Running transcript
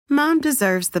Mom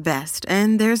deserves the best,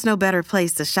 and there's no better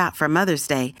place to shop for Mother's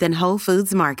Day than Whole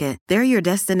Foods Market. They're your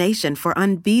destination for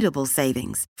unbeatable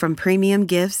savings, from premium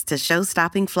gifts to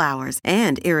show-stopping flowers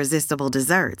and irresistible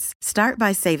desserts. Start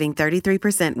by saving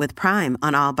 33% with Prime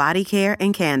on all body care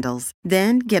and candles.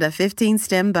 Then get a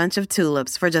 15-stem bunch of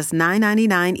tulips for just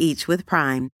 $9.99 each with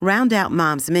Prime. Round out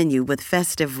Mom's menu with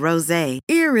festive rosé,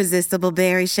 irresistible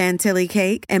berry chantilly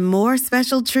cake, and more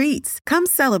special treats. Come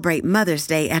celebrate Mother's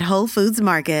Day at Whole Foods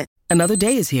Market. Another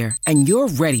day is here, and you're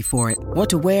ready for it. What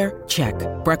to wear? Check.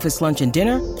 Breakfast, lunch, and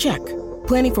dinner? Check.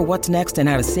 Planning for what's next and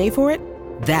how to save for it?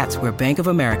 That's where Bank of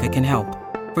America can help.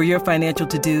 For your financial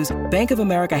to-dos, Bank of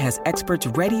America has experts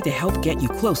ready to help get you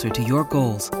closer to your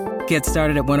goals. Get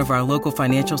started at one of our local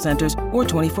financial centers or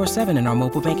 24/7 in our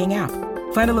mobile banking app.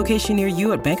 Find a location near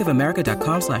you at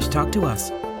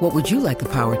bankofamerica.com/talktous. What would you like the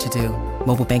power to do?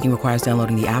 Mobile banking requires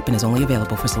downloading the app and is only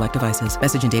available for select devices.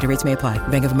 Message and data rates may apply.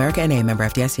 Bank of America N.A., member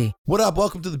FDIC. What up?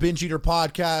 Welcome to the Binge Eater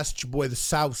Podcast. It's your boy, the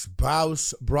South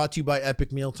Bouse, brought to you by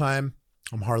Epic Mealtime.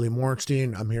 I'm Harley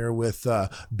Morenstein. I'm here with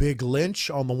Big Lynch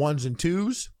on the ones and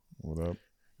twos. What up?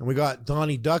 And we got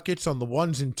Donnie Duckets on the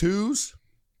ones and twos.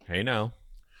 Hey, now.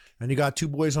 And you got two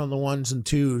boys on the ones and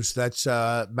twos. That's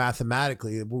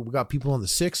mathematically. We got people on the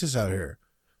sixes out here.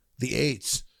 The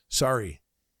eights. Sorry.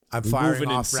 I'm firing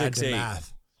off random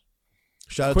math.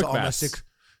 Shout out to all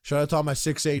my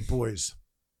 6'8" boys.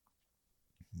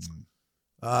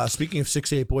 Speaking of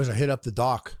 6'8" boys, I hit up the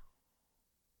doc.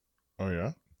 Oh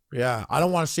yeah? Yeah. I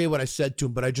don't want to say what I said to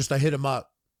him, but I hit him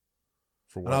up.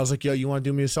 For what? And I was like, yo, you want to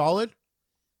do me a solid?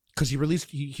 Because he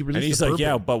released And he's like,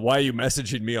 yeah, but why are you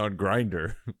messaging me on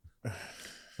Grindr?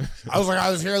 I was like,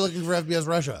 I was here looking for FBS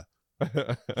Russia.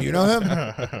 You know him?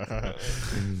 Yeah.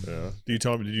 Did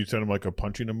you send him like a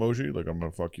punching emoji? Like, I'm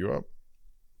going to fuck you up?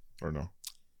 Or no?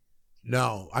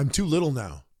 No, I'm too little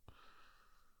now.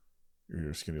 You're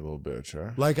a skinny little bitch,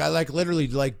 huh? Like, I literally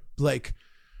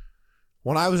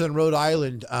when I was in Rhode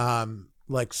Island,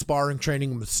 sparring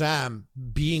training with Sam,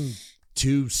 being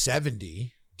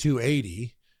 270,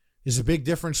 280 is a big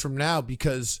difference from now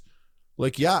because,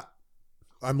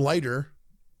 I'm lighter,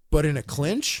 but in a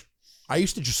clinch, I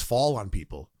used to just fall on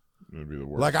people. It'd be the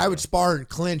worst. Like, I would spar and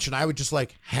clinch, and I would just,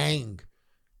 hang,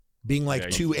 being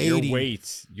 280. Your weight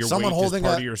Someone is holding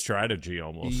part of your strategy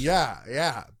almost.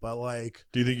 Yeah. But,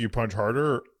 do you think you punch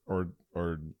harder or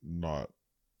not?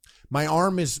 My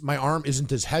arm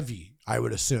isn't as heavy, I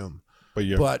would assume. But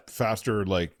you have faster,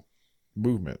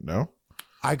 movement, no?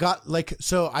 I got, I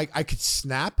could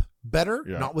snap better,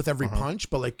 not with every punch,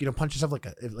 but punches have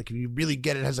if you really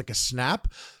get it, it has a snap.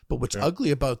 But what's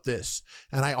ugly about this,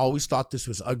 and I always thought this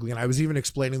was ugly, and I was even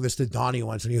explaining this to Donnie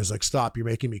once, and he was like, stop, you're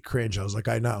making me cringe. I was like,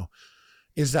 I know.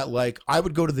 Is that I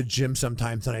would go to the gym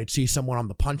sometimes and I'd see someone on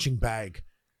the punching bag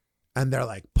and they're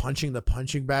punching the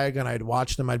punching bag, and I'd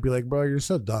watch them. I'd be like, bro, you're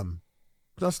so dumb.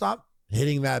 Don't stop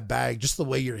hitting that bag just the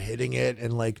way you're hitting it.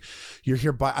 And you're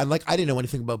here I didn't know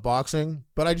anything about boxing,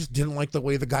 but I just didn't like the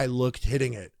way the guy looked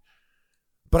hitting it.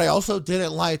 But I also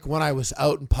didn't like when I was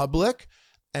out in public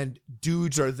and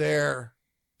dudes are there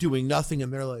doing nothing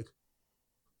and they're like,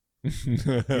 you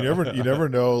never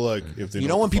know if they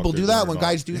when people do that, when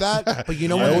guys do that, but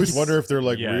I always wonder if they're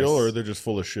real or they're just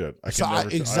full of shit.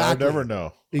 I never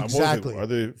know. Exactly. Are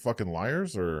they fucking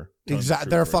liars or exactly?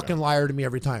 They're a fucking liar to me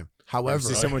every time. However,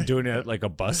 I see someone doing it at a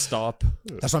bus stop.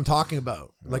 That's what I'm talking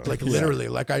about. Literally,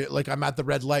 I'm at the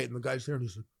red light and the guy's there and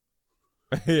he's like,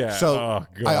 yeah. So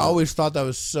I always thought that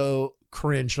was so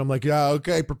cringe. And I'm like, yeah,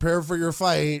 okay, prepare for your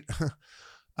fight.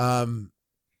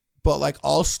 But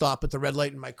I'll stop at the red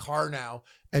light in my car now,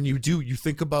 and you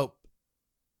think about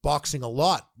boxing a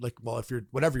lot. If you're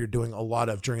whatever you're doing a lot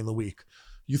of during the week,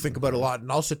 you think about it a lot, and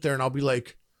I'll sit there and I'll be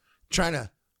trying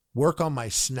to work on my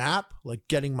snap,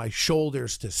 getting my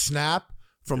shoulders to snap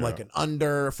from an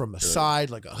under, from a side,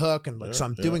 a hook, and so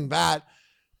I'm doing that.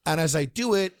 And as I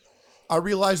do it, I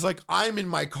realize I'm in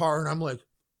my car and I'm like,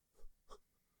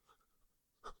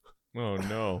 oh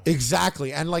no.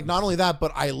 Exactly. And not only that,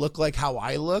 but I look like how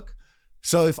I look.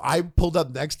 So if I pulled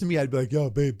up next to me, I'd be like, yo,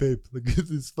 babe, look at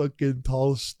this fucking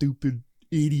tall, stupid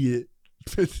idiot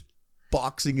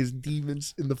boxing his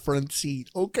demons in the front seat.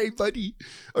 Okay, buddy.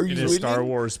 Are you in a Star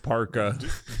Wars parka?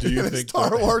 Do you think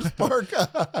Star Wars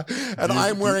parka? And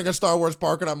I'm wearing a Star Wars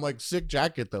parka, and I'm like, sick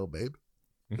jacket though, babe.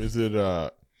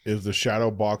 Is the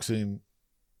shadow boxing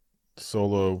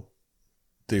solo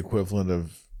the equivalent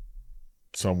of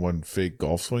someone fake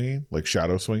golf swinging,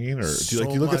 shadow swinging, or do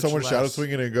you look at someone shadow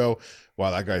swinging and go,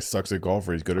 "Wow, that guy sucks at golf,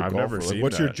 or he's good at golf"? Never seen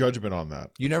what's that. your judgment on that?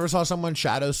 You never saw someone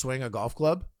shadow swing a golf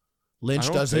club?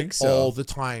 Lynch does it all the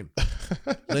time.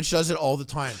 Lynch does it all the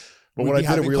time. But when I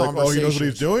did it, we were like, oh, he knows what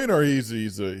he's doing, or he's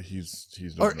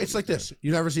or it's like this.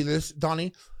 You never see this,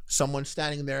 Donnie? Someone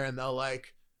standing there and they'll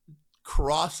like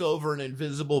cross over an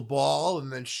invisible ball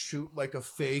and then shoot like a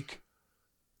fake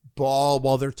ball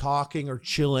while they're talking or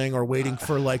chilling or waiting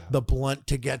for like the blunt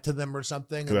to get to them or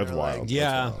something. That's wild. Like,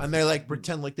 yeah. And they like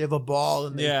pretend like they have a ball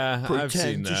and they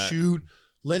pretend to shoot.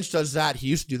 Lynch does that. He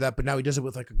used to do that, but now he does it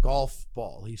with like a golf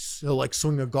ball. He'll like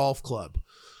swing a golf club.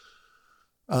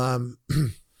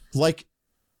 Like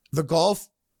the golf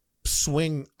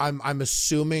swing, I'm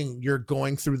assuming you're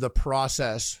going through the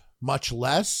process much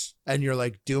less and you're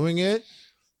like doing it.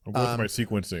 I'm going through my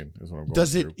sequencing is what I'm going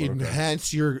does through. It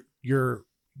enhance your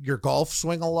golf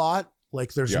swing a lot?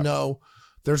 Like there's no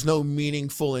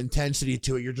meaningful intensity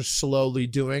to it. You're just slowly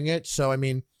doing it. So I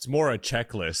mean, it's more a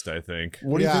checklist, I think.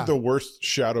 What do you think the worst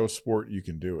shadow sport you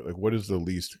can do? Like, what is the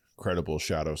least credible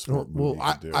shadow sport you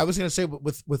can do? I was gonna say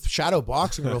with shadow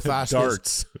boxing real fast.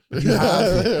 Darts.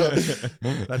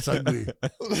 That's ugly.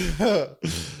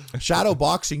 Shadow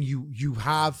boxing, you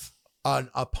have an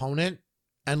opponent.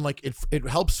 And like it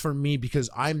helps for me because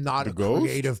I'm not a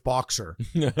creative boxer.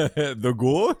 The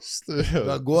ghost?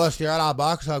 The ghost. You're not a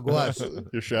boxer, ghost.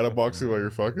 You're shadow boxing while you're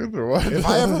fucking or what? If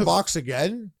I ever box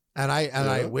again and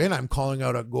I win, I'm calling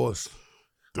out a ghost.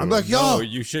 Dude, I'm like, yo,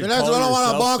 you should the next one I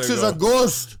want to box is a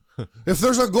ghost. If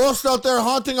there's a ghost out there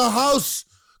haunting a house,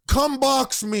 come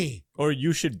box me. Or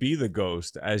you should be the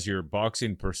ghost as your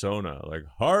boxing persona, like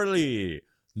Harley.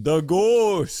 The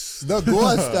ghost. The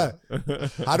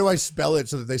ghost. How do I spell it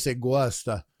so that they say ghost?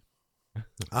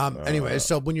 Anyway,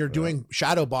 so when you're doing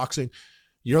shadow boxing,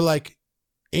 you're like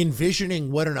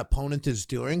envisioning what an opponent is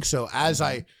doing. So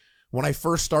when I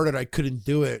first started, I couldn't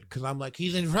do it because I'm like,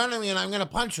 he's in front of me and I'm going to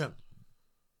punch him.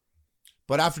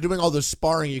 But after doing all this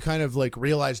sparring, you kind of like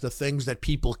realize the things that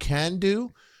people can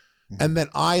do. And then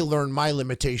I learned my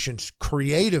limitations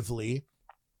creatively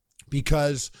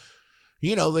because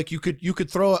like you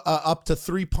could throw up to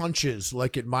 3 punches,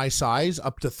 like at my size,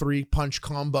 up to 3 punch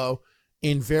combo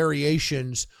in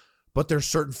variations, but there's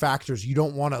certain factors. You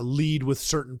don't want to lead with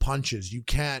certain punches. You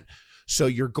can't. So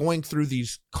you're going through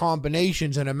these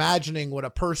combinations and imagining what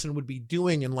a person would be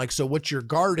doing. And like, so what you're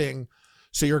guarding.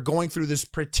 So you're going through this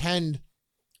pretend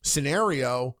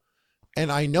scenario.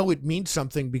 And I know it means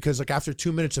something because like after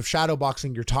 2 minutes of shadow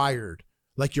boxing, you're tired.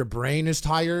 Like your brain is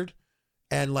tired.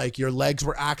 And like your legs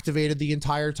were activated the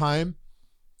entire time.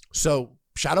 So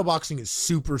shadow boxing is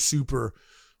super, super,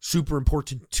 super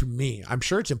important to me. I'm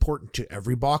sure it's important to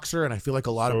every boxer. And I feel like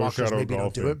a lot of boxers maybe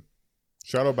don't do it.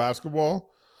 Shadow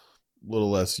basketball, a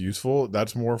little less useful.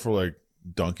 That's more for like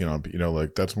dunking on,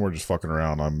 like that's more just fucking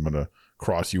around. I'm going to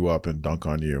cross you up and dunk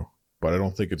on you. But I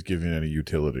don't think it's giving any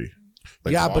utility.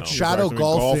 Like, but shadow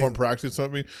golfing. I'm practicing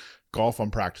something. Golf,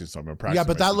 I'm practicing something. Yeah,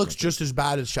 but that looks just as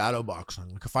bad as shadow boxing.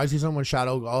 Like if I see someone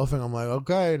shadow golfing, I'm like,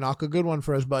 okay, knock a good one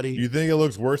for us, buddy. You think it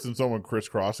looks worse than someone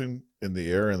crisscrossing in the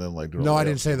air and then like doing? No, I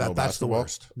didn't say that. That's the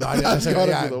worst. No, I didn't say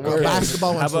that.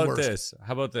 Basketball one's the worst.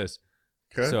 How about this?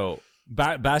 Okay. So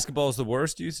basketball is the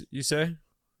worst. You say?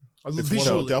 It's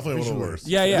definitely one of the worst.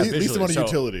 Yeah. At least one of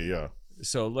utility. Yeah.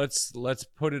 So let's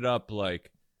put it up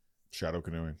like shadow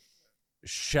canoeing.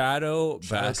 Shadow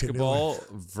basketball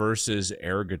versus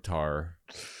air guitar.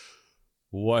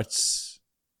 What's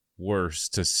worse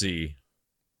to see?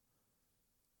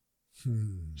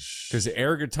 Because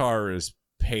air guitar is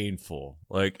painful.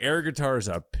 Like air guitar is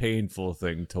a painful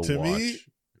thing to watch. To me,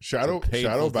 shadow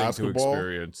basketball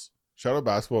experience. Shadow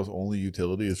basketball's only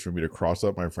utility is for me to cross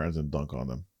up my friends and dunk on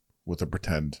them with a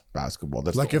pretend basketball.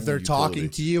 That's like if they're talking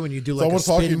to you and you do like a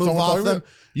spin move off them,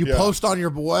 you post on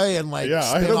your boy and like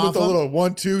I hit him with a little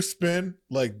 1-2 spin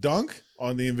like dunk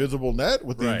on the invisible net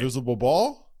with the invisible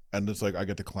ball, and it's like I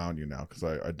get to clown you now because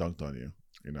I dunked on you.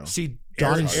 See,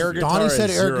 Donnie said air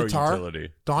guitar.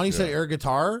 Donnie said air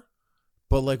guitar,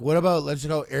 but like what about let's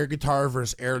go air guitar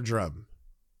versus air drum?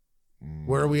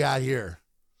 Where are we at here?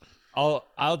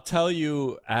 I'll tell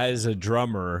you as a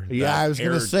drummer. Yeah, I was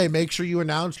going to say, make sure you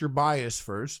announce your bias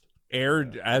first.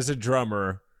 As a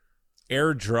drummer,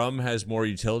 air drum has more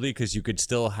utility because you could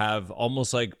still have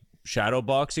almost like shadow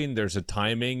boxing. There's a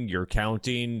timing, you're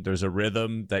counting, there's a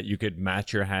rhythm that you could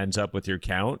match your hands up with your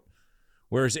count.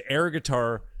 Whereas air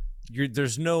guitar,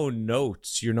 there's no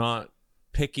notes. You're not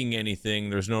picking anything.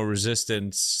 There's no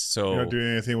resistance. So you're not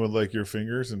doing anything with like your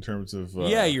fingers in terms of...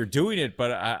 Yeah, you're doing it,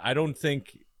 but I don't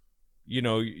think...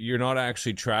 you're not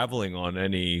actually traveling on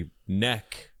any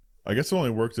neck. I guess it only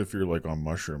works if you're like on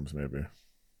mushrooms, maybe.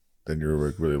 Then you're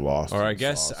like really lost. Or I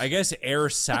guess air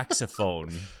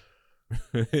saxophone.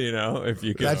 If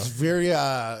you can. That's very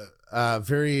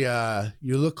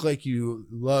you look like you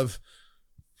love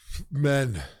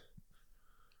men.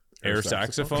 Air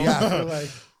saxophone? Yeah, I feel like.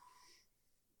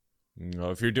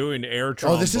 No, if you're doing air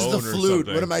trombone, Oh, this is the flute.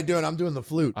 What am I doing? I'm doing the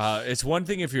flute. It's one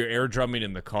thing if you're air drumming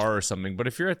in the car or something, but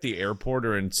if you're at the airport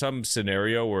or in some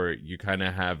scenario where you kind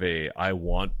of have I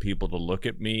want people to look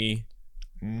at me.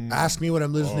 Ask me what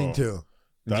I'm listening to.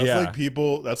 That's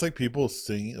like people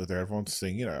singing, like everyone's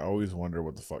singing. I always wonder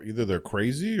what the fuck. Either they're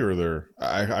crazy or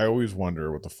I always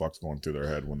wonder what the fuck's going through their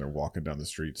head when they're walking down the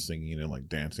street singing and like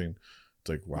dancing. It's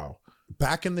like, wow.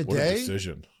 Back in the what day, a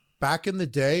decision. Back in the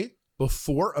day,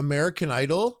 before American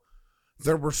Idol,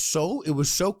 it was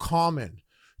so common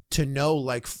to know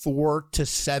like 4 to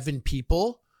 7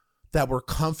 people that were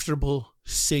comfortable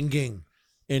singing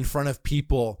in front of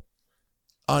people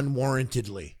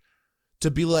unwarrantedly. To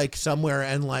be like somewhere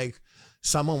and like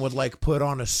someone would like put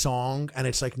on a song and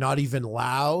it's like not even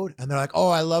loud and they're like, oh,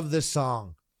 I love this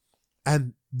song.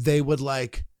 And they would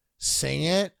like sing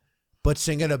it, but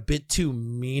sing it a bit too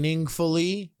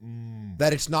meaningfully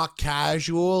that it's not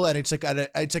casual and it's like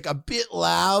a bit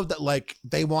loud that like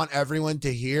they want everyone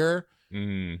to hear.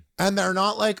 And they're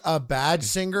not like a bad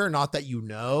singer, not that you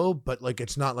know, but like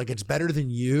it's not like it's better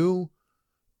than you.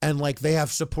 And like they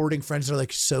have supporting friends that are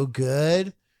like so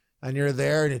good. And you're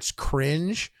there and it's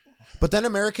cringe. But then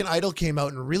American Idol came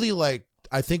out and really like,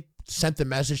 I think sent the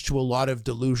message to a lot of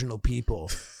delusional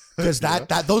people. Because that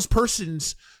those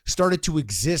persons started to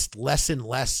exist less and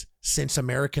less since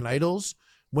American Idols.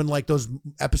 When like those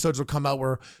episodes would come out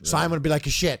where Simon would be like,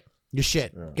 you shit,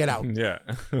 get out. Yeah.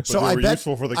 So I bet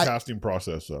useful for the casting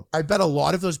process though. I bet a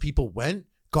lot of those people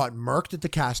got murked at the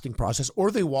casting process, or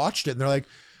they watched it and they're like,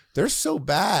 they're so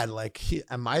bad. Like,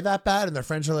 am I that bad? And their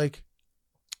friends are like,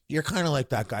 you're kind of like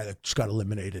that guy that just got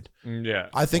eliminated. Yeah.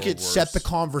 I think it set the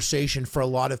conversation for a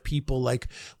lot of people. Like,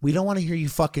 we don't want to hear you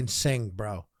fucking sing,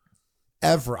 bro.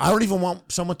 Ever. I don't even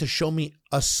want someone to show me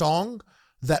a song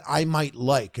that I might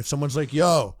like. If someone's like,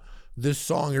 yo, this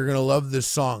song, you're going to love this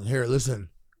song. Here, listen.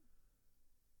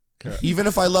 Okay. Even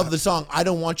if I love the song, I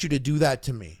don't want you to do that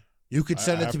to me. You could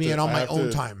send it to me and on my own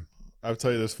time. I'll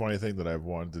tell you this funny thing that I've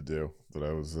wanted to do that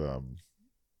I was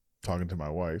talking to my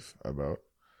wife about.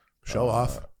 Show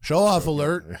off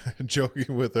alert.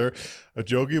 Joking with her,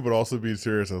 joking, but also being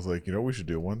serious. I was like, you know what we should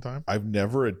do one time? I've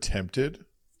never attempted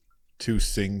to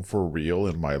sing for real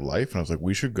in my life. And I was like,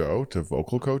 we should go to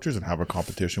vocal coaches and have a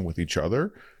competition with each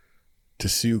other to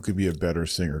see who could be a better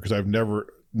singer. Because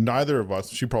neither of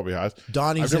us, she probably has.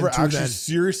 Donnie's I've never actually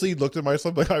seriously looked at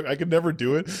myself. Like I could never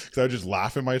do it because I would just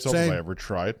laugh at myself if I ever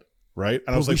tried. Right.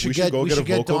 And I was like, we should go get a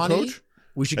vocal coach.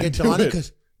 We should get Donnie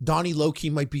because Donnie low-key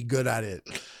might be good at it.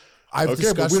 But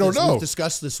we don't know. We've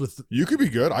discussed this with... You could be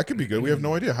good. I could be good. We have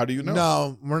no idea. How do you know?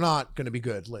 No, we're not going to be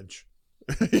good, Lynch.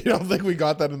 You don't think we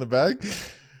got that in the bag?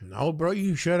 No, bro.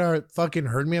 You should have fucking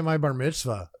heard me at my bar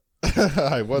mitzvah.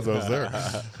 I was there.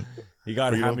 You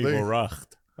got Hami Boracht.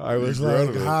 I was like,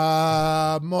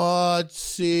 Hamotzi.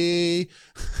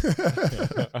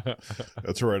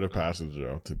 That's a rite of passage,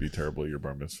 though, to be terrible at your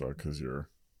bar mitzvah because you're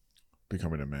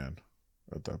becoming a man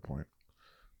at that point.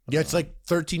 Yeah, it's like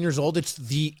 13 years old. It's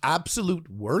the absolute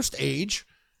worst age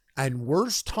and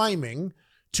worst timing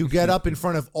to get up in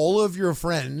front of all of your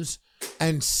friends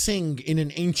and sing in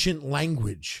an ancient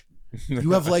language.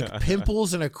 You have like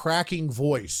pimples and a cracking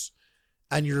voice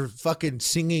and you're fucking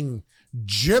singing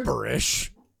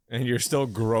gibberish. And you're still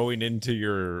growing into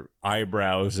your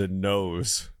eyebrows and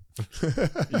nose.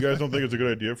 You guys don't think it's a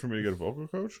good idea for me to get a vocal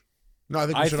coach? No,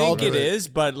 I think it is,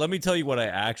 but let me tell you what I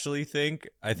actually think.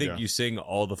 I think you sing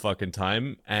all the fucking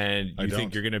time, and you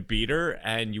think you're going to beat her,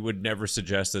 and you would never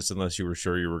suggest this unless you were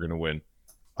sure you were going to win.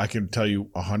 I can tell you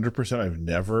 100% I've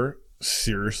never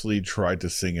seriously tried to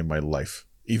sing in my life,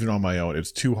 even on my own.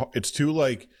 It's too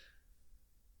like,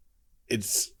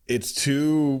 it's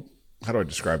too, how do I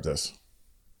describe this?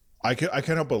 I can't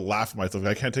help but laugh at myself.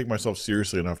 I can't take myself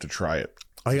seriously enough to try it.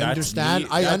 I understand.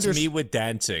 That's me with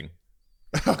dancing.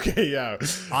 Okay, yeah.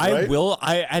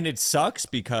 And it sucks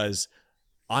because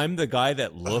I'm the guy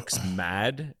that looks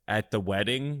mad at the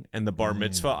wedding and the bar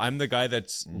mitzvah. I'm the guy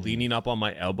that's leaning up on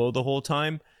my elbow the whole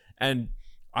time. And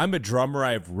I'm a drummer.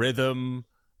 I have rhythm.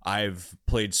 I've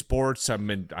played sports.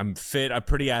 I'm fit. I'm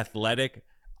pretty athletic.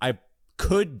 I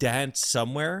could dance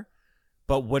somewhere,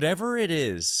 but whatever it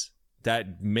is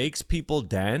that makes people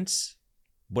dance,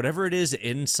 whatever it is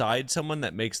inside someone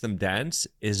that makes them dance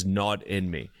is not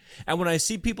in me. And when I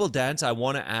see people dance, I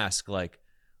want to ask, like,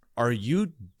 are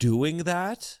you doing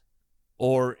that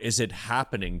or is it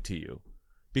happening to you?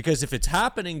 Because if it's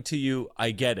happening to you,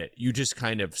 I get it. You just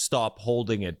kind of stop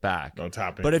holding it back. No, it's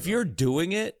happening. But if you're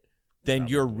doing it, then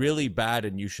you're really bad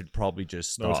and you should probably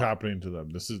just stop. No, it's happening to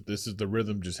them. This is the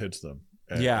rhythm just hits them.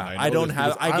 Yeah, I don't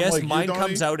have. I guess like mine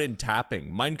comes out in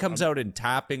tapping. Mine comes out in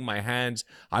tapping my hands.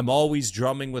 I'm always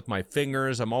drumming with my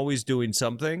fingers. I'm always doing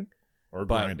something. Or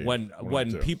but grinding.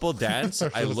 when people dance,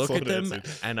 I look at them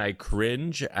and I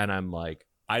cringe, and I'm like,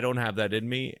 I don't have that in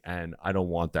me, and I don't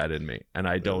want that in me, and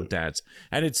I don't dance.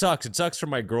 And it sucks. It sucks for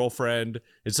my girlfriend.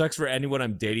 It sucks for anyone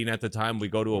I'm dating at the time. We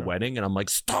go to a wedding, and I'm like,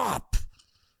 stop.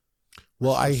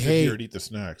 Well, I hate eat the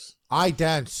snacks. I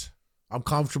dance. I'm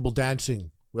comfortable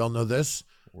dancing. We all know this.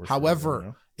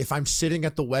 However, if I'm sitting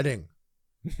at the wedding,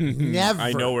 never,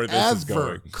 I know where this is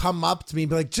ever going. come up to me and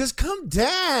be like, just come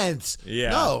dance.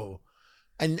 Yeah. No.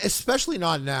 And especially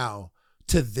not now.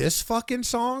 To this fucking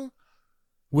song,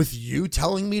 with you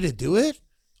telling me to do it,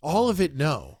 all of it,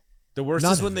 no. The worst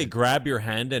is when they grab your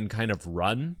hand and kind of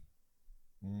run.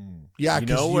 Yeah, you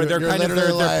know, where they're kind of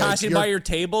they're passing by your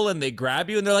table and they grab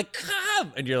you and they're like,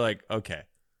 come, and you're like, okay,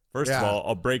 first of all,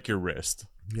 I'll break your wrist.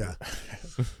 Yeah.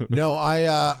 No, I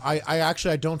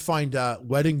actually I don't find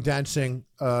wedding dancing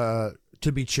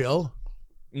to be chill.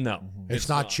 No, it's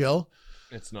not chill.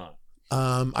 It's not.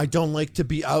 I don't like to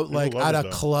be out like at a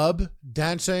club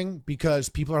dancing because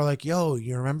people are like, yo,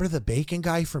 you remember the bacon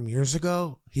guy from years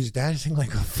ago? He's dancing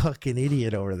like a fucking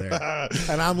idiot over there.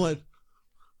 And I'm like,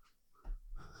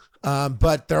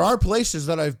 but there are places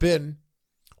that I've been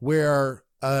where,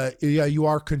 you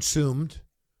are consumed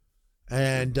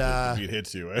and, the beat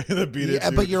hits you, eh? The beat hits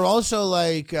you. But you're also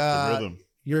like, rhythm.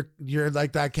 you're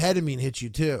like that ketamine hits you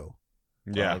too.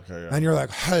 Yeah. Okay, yeah. And you're like,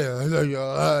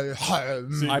 I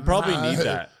probably need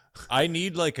that. I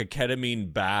need like a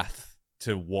ketamine bath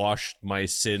to wash my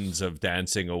sins of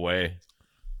dancing away.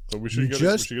 So we should get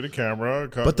a camera.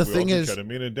 But the thing is,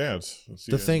 ketamine and dance.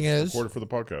 The thing is, record it for the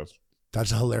podcast.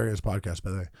 That's a hilarious podcast,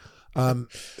 by the way.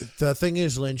 The thing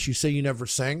is, Lynch, you say you never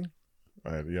sing.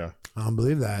 Yeah. I don't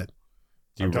believe that.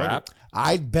 Do you rap?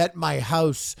 I'd bet my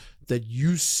house that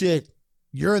you're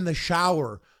in the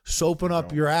shower soaping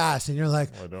up your ass, and you're like,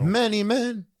 many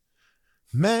men.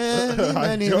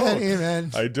 I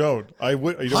don't. I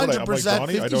would. You know what? I'm like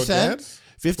Donnie. I don't dance.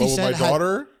 50 Cent. With my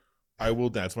daughter, I will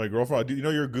dance. My girlfriend. You know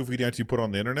your goofy dance you put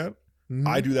on the internet? Mm-hmm.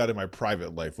 I do that in my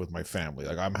private life with my family.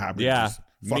 Like I'm happy to just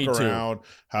fuck around,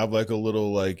 have like a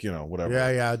little whatever.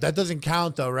 Yeah. That doesn't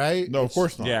count though, right? No, of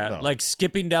course not. Yeah, no. like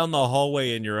skipping down the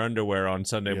hallway in your underwear on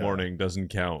Sunday morning doesn't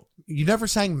count. You never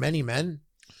sang Many Men?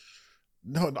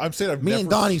 No, I'm saying Me and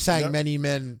Donnie sang Many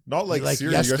Men. Not like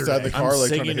yesterday. Inside the car, I'm like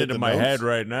singing it in my head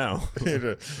right now.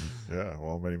 Yeah,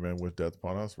 well, Many Men with death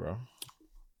upon us, bro.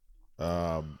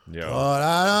 But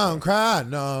I don't cry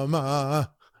no more.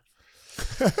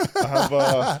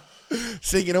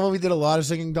 Sing, you know what we did a lot of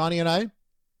singing, Donnie and I?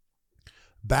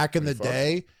 Back in the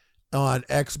day on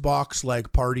Xbox,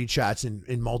 like party chats in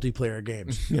multiplayer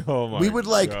games. Oh my we would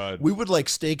God.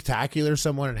 steak-tacular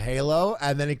someone in Halo,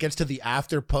 and then it gets to the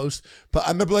after post. But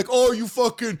I'm gonna be like, oh, you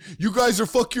guys are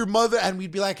fuck your mother, and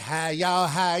we'd be like, hey y'all,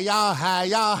 hey y'all, hey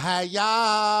y'all, hey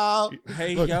y'all.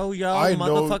 Hey Look, yo,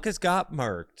 motherfuckers got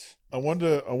murked. I want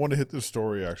to hit this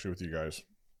story actually with you guys.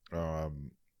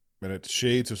 And it's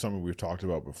shades of something we've talked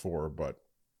about before, but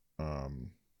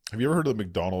have you ever heard of the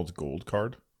McDonald's Gold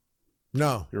Card?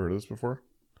 No. You ever heard of this before?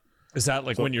 Is that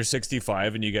like when you're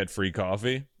 65 and you get free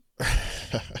coffee?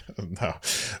 No,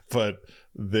 but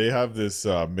they have this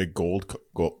McGold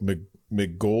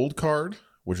Card,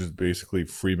 which is basically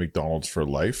free McDonald's for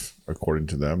life, according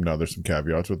to them. Now, there's some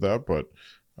caveats with that, but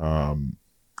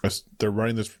they're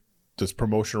running this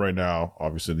promotion right now,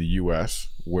 obviously in the U.S.,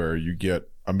 where you get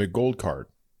a McGold Card.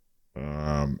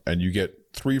 And you get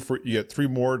three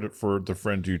more for the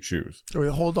friend you choose. Wait,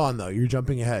 hold on though. You're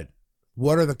jumping ahead.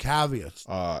 What are the caveats?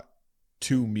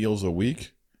 2 meals a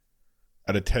week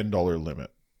at a $10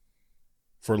 limit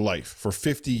for life for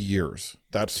 50 years.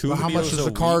 That's how much does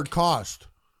the card cost?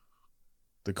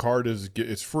 The card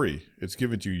it's free. It's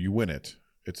given to you. You win it.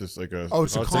 It's just like a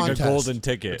it's a contest. Like a golden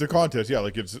ticket. It's a contest, yeah.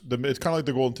 Like it's kind of like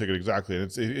the golden ticket, exactly.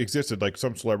 And it existed. Like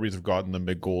some celebrities have gotten the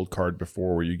McGold Card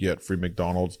before, where you get free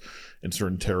McDonald's in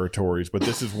certain territories. But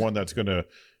this is one that's going to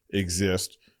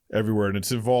exist everywhere, and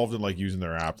it's involved in like using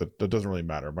their app. That doesn't really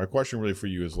matter. My question really for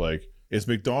you is like, is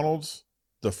McDonald's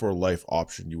the for life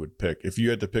option you would pick if you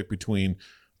had to pick between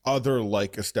other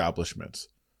like establishments?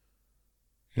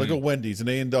 Like a Wendy's, an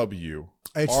A&W,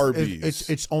 Arby's.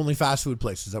 It's only fast food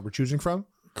places that we're choosing from?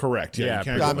 Correct. Yeah. You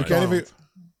can't go McDonald's.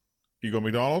 You go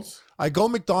McDonald's? I go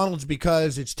McDonald's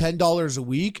because it's $10 a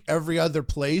week. Every other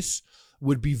place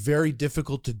would be very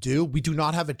difficult to do. We do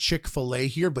not have a Chick-fil-A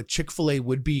here, but Chick-fil-A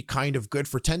would be kind of good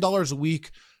for $10 a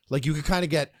week. Like you could kind of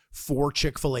get 4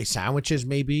 Chick-fil-A sandwiches,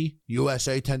 maybe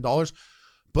USA $10.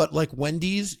 But like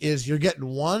Wendy's is you're getting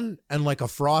one and like a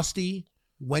Frosty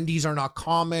Wendy's are not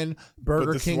common.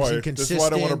 Burger King's inconsistent. This is why I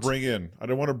don't want to bring in. I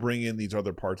don't want to bring in these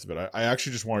other parts of it. I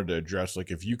actually just wanted to address, like,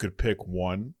 if you could pick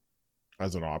one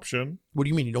as an option. What do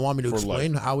you mean? You don't want me to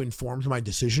explain how informed my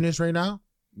decision is right now?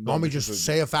 You want me to just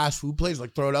say a fast food place,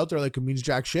 like throw it out there like it means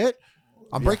jack shit?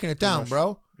 I'm breaking it down,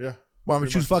 bro. Yeah. Well, I'm going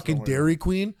to choose fucking Dairy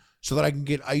Queen so that I can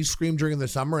get ice cream during the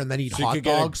summer and then eat hot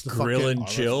dogs. Grill and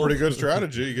chill. Pretty good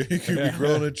strategy. You could be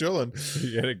grilling and chilling.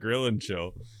 You get a grill and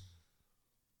chill.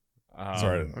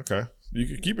 Sorry. Okay. You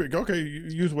can keep it. Okay. You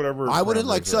use whatever. I wouldn't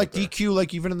like DQ,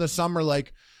 like even in the summer,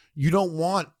 like you don't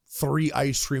want 3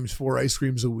 ice creams, 4 ice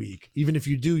creams a week. Even if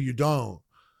you do, you don't.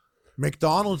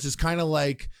 McDonald's is kind of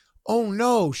like, oh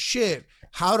no, shit.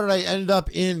 How did I end up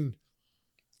in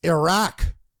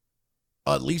Iraq?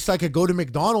 At least I could go to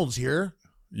McDonald's here.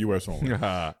 U.S. only.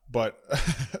 But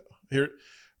here,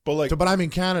 but I'm in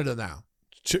Canada now.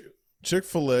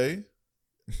 Chick-fil-A,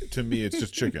 to me, it's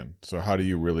just chicken. So how do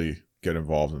you really get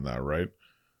involved in that, right?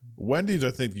 Wendy's,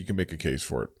 I think you can make a case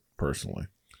for it, personally.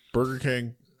 Burger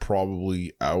King,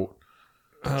 probably out.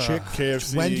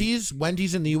 KFC.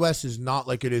 Wendy's in the U.S. is not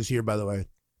like it is here, by the way.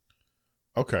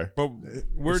 Okay. But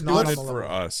we're doing it for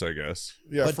us, I guess.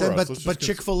 Yeah, but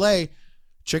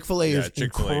Chick-fil-A is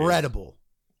incredible.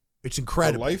 It's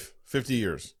incredible. For life, 50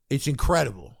 years. It's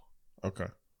incredible. Okay.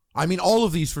 I mean, all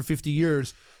of these for 50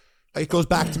 years. It goes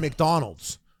back to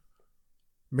McDonald's.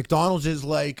 McDonald's is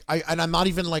like, I'm not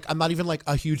even like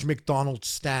a huge McDonald's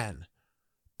stan,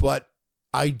 but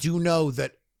I do know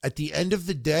that at the end of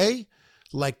the day,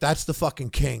 like that's the fucking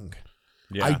king.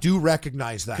 Yeah. I do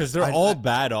recognize that. Because they're all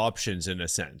bad options in a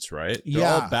sense, right? They're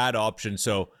all bad options.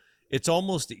 So it's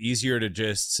almost easier to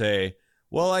just say,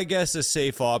 well, I guess a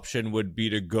safe option would be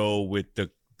to go with the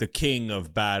king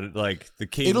of bad, like the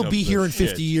king. It'll be here in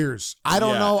 50 years. I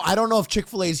don't know. I don't know if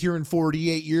Chick-fil-A is here in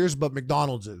 48 years, but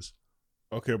McDonald's is.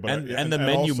 Okay, but and the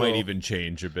menu might even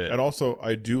change a bit. And also,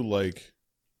 I do like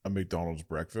a McDonald's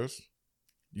breakfast.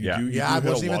 You I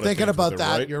wasn't even thinking about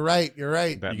that. Right? You're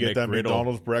right. You get that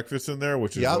McDonald's breakfast in there,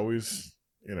 which is always,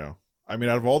 I mean,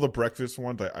 out of all the breakfast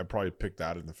ones, I probably pick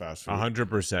that in the fast food.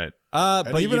 100%.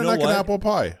 But even like an apple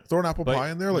pie, throw an apple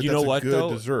pie in there, like that's a good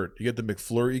dessert. You get the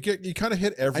McFlurry. You kind of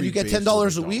hit every. And you get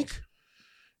 $10 a week.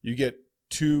 You get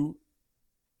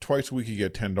twice a week. You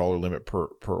get $10 limit per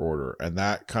order, and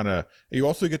that kind of. You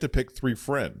also get to pick 3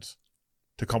 friends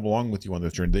to come along with you on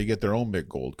this journey. They get their own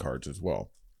McGold cards as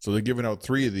well. So they're giving out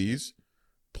 3 of these,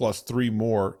 plus 3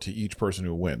 more to each person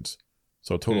who wins.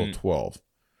 So a total of 12.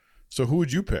 So who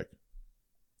would you pick?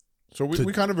 So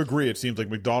we kind of agree. It seems like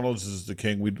McDonald's is the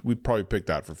king. We'd probably pick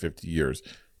that for 50 years.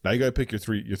 Now you got to pick your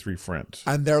three friends,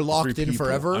 and they're locked in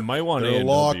forever. I might want to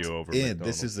locked over in.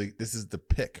 This is the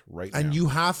pick right now. And you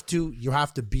have to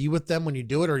be with them when you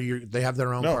do it, or they have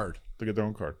their own card. They get their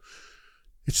own card.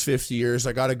 It's 50 years.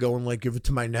 I got to go and like give it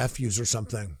to my nephews or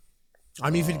something.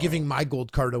 I'm even giving my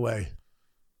gold card away.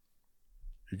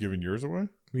 You're giving yours away?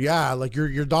 Yeah, like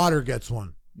your daughter gets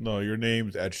one. No, your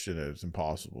name's etched in it. It's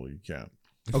impossible. You can't.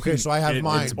 Okay, so I have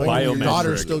mine. But your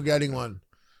daughter's still getting one.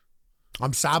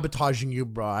 I'm sabotaging you,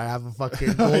 bro. I have a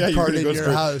fucking gold card in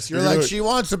your house. You're like, she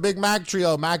wants a Big Mac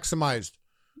trio maximized.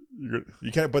 You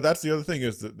can't. But that's the other thing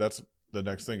is that's the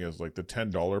next thing is like the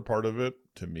 $10 part of it.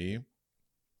 To me,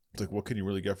 it's like, what can you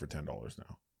really get for $10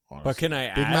 now? Honestly. But can I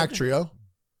add Big Mac trio?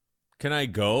 Can I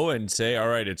go and say, all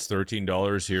right, it's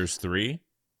 $13. Here's 3?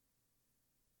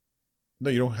 No,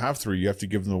 you don't have 3. You have to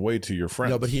give them away to your friends.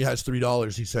 No, but he has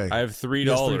 $3. He's saying I have $3. He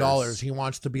has $3. He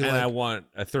wants to be and like, I want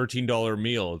a $13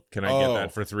 meal. Can I get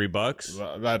that for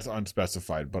 $3? That's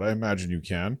unspecified, but I imagine you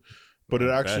can. But it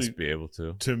actually be able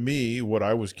to. To me, what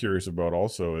I was curious about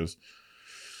also is,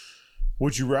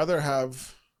 would you rather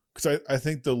have? Because I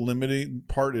think the limiting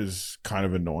part is kind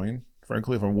of annoying.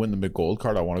 Frankly, if I win the McGold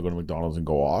card, I want to go to McDonald's and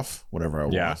go off whenever I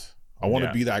want. I want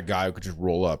to be that guy who could just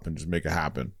roll up and just make it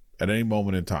happen at any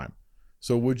moment in time.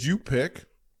 So would you pick,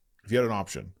 if you had an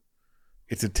option,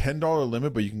 it's a $10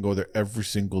 limit, but you can go there every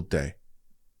single day.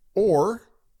 Or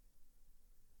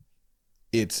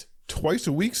it's twice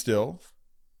a week still,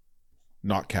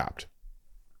 not capped.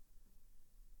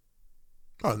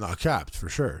 Oh, not capped, for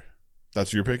sure. That's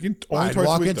what you're picking? I'd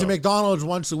walk into McDonald's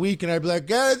once a week and I'd be like,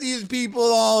 get these people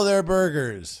all their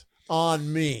burgers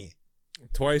on me.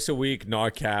 Twice a week,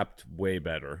 not capped, way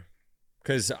better.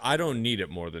 Because I don't need it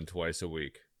more than twice a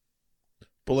week.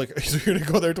 But like, so you're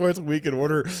gonna go there twice a week and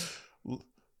order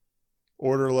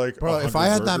like, bro. If I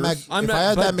had burgers?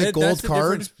 That McGold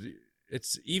card,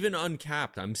 it's even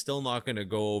uncapped. I'm still not gonna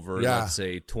go over, let's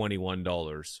say, $21.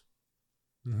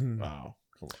 Mm-hmm. Wow.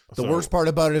 The worst part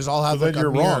about it is I'll have then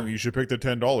you're wrong. You should pick the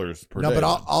 $10 per day. No, but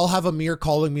I'll have a mirror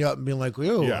calling me up and being like,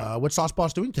 "Yo, what's Sauce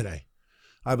Boss doing today?"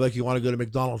 I'd be like, you want to go to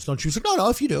McDonald's? Don't you? He's like, no,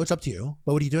 if you do, it's up to you.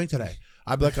 But what are you doing today?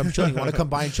 I'd be like, I'm chilling. You want to come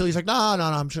by and chill? He's like, no,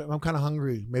 I'm kind of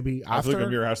hungry. Maybe after. I feel like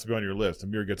Amir has to be on your list.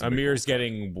 Amir gets Amir's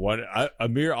getting what?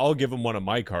 Amir, I'll give him one of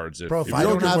my cards. Bro, if you I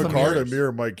don't have a card,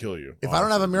 Amir might kill you. If I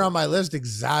don't have Amir on my list,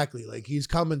 exactly. Like he's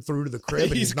coming through to the crib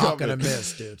and he's not going to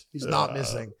miss, dude. He's not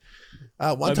missing.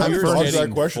 One time for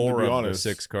that question, to be honest,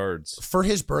 6 cards for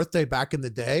his birthday back in the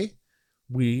day,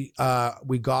 we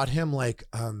got him like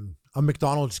a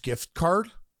McDonald's gift card,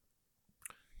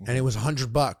 and it was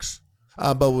 $100.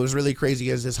 But what was really crazy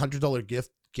is this $100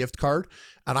 gift card,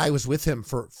 and I was with him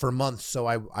for months, so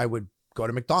I would go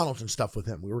to McDonald's and stuff with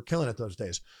him. We were killing it those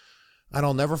days. And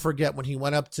I'll never forget when he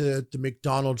went up to the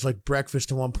McDonald's like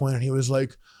breakfast at one point, and he was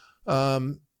like,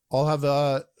 I'll have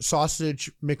a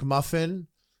sausage McMuffin,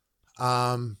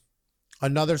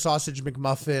 another sausage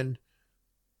McMuffin,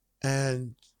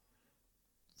 and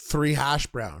 3 hash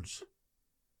browns.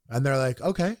 And they're like,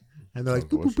 okay. And they're like,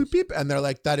 boop, boop, beep, beep. And they're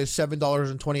like, that is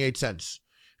 $7.28.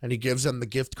 And he gives them the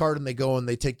gift card, and they go and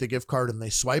they take the gift card and they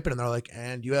swipe it. And they're like,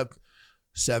 and you have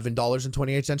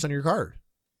 $7.28 on your card.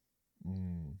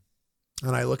 And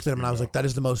I looked at him and I was like, that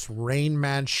is the most Rain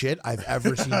Man shit I've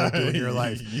ever seen you do in your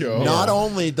life. Not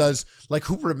only does, like,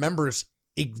 who remembers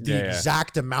the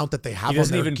exact amount that they have on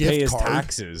their gift card? He doesn't even pay his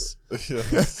taxes.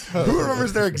 Who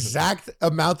remembers their exact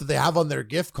amount that they have on their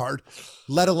gift card,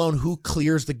 let alone who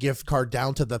clears the gift card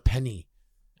down to the penny?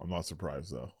 I'm not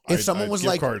surprised, though. If someone's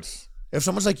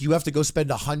like, you have to go spend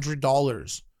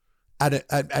 $100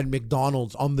 at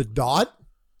McDonald's on the dot,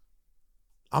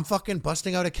 I'm fucking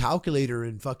busting out a calculator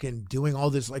and fucking doing all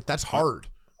this. Like, that's hard.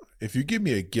 If you give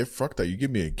me a gift, you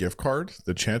give me a gift card,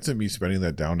 the chance of me spending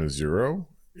that down to 0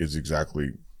 is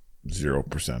exactly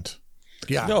 0%.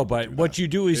 Yeah. No, but what you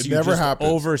do is you just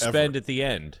overspend at the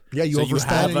end. Yeah, you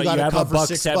overspend and you got to cover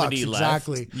 $6 left.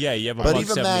 Exactly. Yeah, you have a $1.70 left.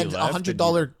 But even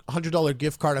then, $100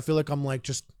 gift card, I feel like I'm like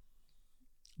just...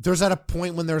 There's at a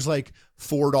point when there's like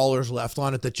 $4 left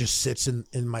on it that just sits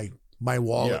in my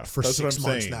wallet for 6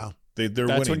 months now. That's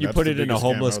winning. When you put it in a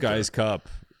homeless guy's cup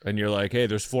and you're like, hey,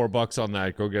 there's $4 on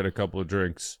that. Go get a couple of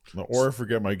drinks. Or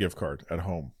forget my gift card at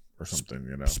home or something,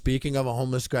 you know. Speaking of a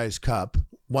homeless guy's cup,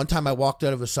 one time I walked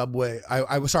out of a Subway.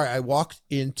 I walked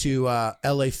into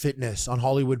LA Fitness on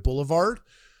Hollywood Boulevard.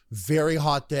 Very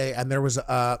hot day, and there was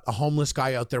a homeless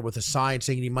guy out there with a sign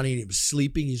saying he needed money, and he was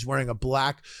sleeping. He's wearing a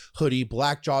black hoodie,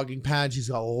 black jogging pants. He's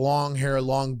got long hair,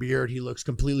 long beard. He looks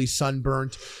completely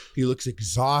sunburnt. He looks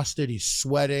exhausted. He's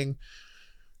sweating.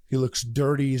 He looks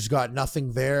dirty. He's got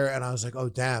nothing there. And I was like, oh,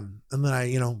 damn. And then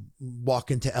I, walk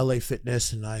into LA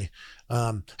Fitness, and I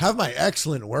have my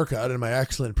excellent workout and my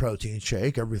excellent protein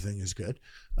shake. Everything is good.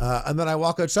 And then I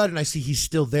walk outside, and I see he's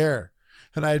still there.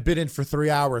 And I had been in for 3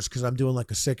 hours because I'm doing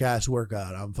like a sick ass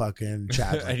workout. I'm fucking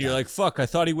chatting. And you're like, fuck, I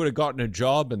thought he would have gotten a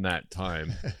job in that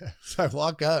time. So I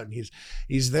walk out and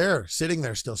he's there, sitting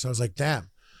there still. So I was like,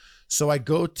 damn. So I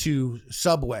go to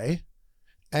Subway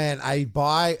and I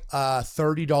buy a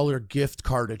 $30 gift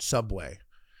card at Subway.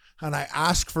 And I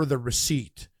ask for the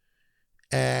receipt.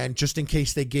 And just in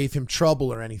case they gave him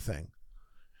trouble or anything.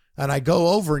 And I go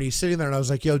over and he's sitting there and I was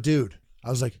like, yo, dude. I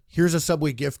was like, here's a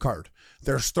Subway gift card.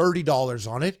 There's $30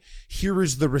 on it. Here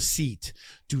is the receipt.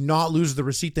 Do not lose the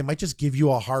receipt. They might just give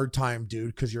you a hard time,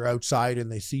 dude, because you're outside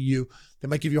and they see you. They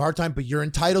might give you a hard time, but you're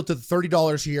entitled to the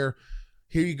 $30 here.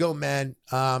 Here you go, man.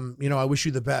 I wish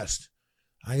you the best.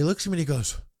 And he looks at me and he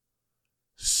goes,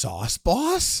 Sauce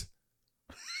Boss?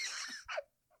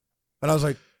 And I was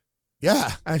like,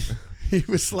 yeah. And he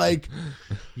was like,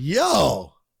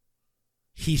 yo.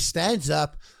 He stands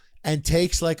up and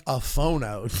takes like a phone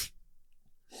out.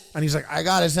 And he's like, I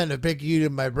got to send a pic of you to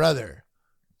my brother.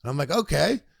 And I'm like,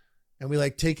 okay. And we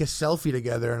like take a selfie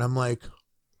together. And I'm like,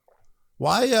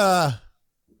 why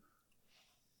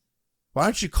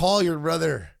don't you call your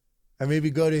brother and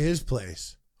maybe go to his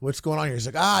place? What's going on here? He's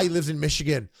like, he lives in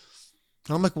Michigan.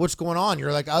 And I'm like, what's going on?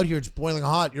 You're like, out here, it's boiling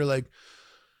hot. You're like,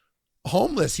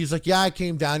 homeless. He's like, yeah, I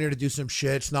came down here to do some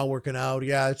shit. It's not working out.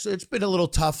 Yeah, it's been a little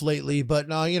tough lately, but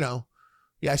no,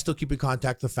 yeah, I still keep in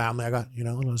contact with the family. I got, and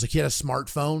I was like, he had a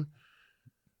smartphone.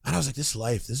 And I was like, this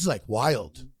is like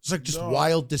wild. It's like just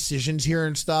wild decisions here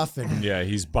and stuff. And yeah,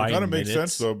 he's buying It kind of makes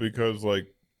sense, though, because like,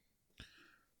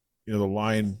 the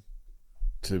line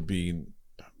to being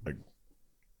like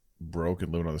broke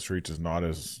and living on the streets is not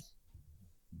as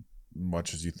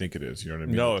much as you think it is. You know what I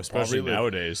mean? No, especially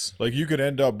nowadays. Like you could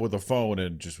end up with a phone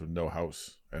and just with no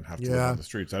house and have to live on the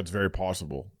streets. That's very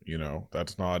possible.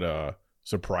 That's not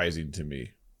surprising to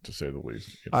me, to say the least.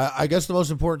 I guess the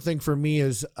most important thing for me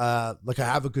is I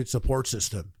have a good support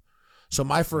system. So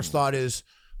my first thought is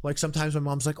Like sometimes my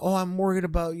mom's like, oh, I'm worried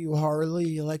about you,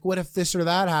 Harley. Like, what if this or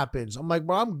that happens? I'm like,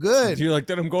 bro, I'm good. You're like,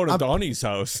 then I'm going to Donnie's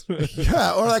house.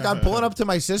 Yeah, or like I'm pulling up to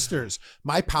my sister's.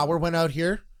 My power went out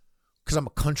here because I'm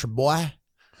a country boy.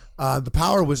 The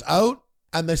power was out,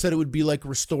 and they said it would be like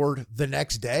restored the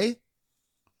next day.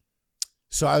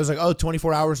 So I was like, oh,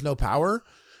 24 hours, no power.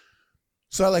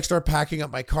 So I like start packing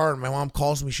up my car, and my mom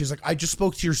calls me. She's like, I just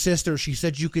spoke to your sister. She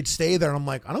said you could stay there. And I'm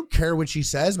like, I don't care what she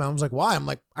says. My mom's like, why? I'm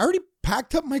like, I already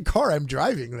packed up my car. I'm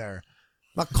driving there.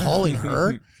 I'm not calling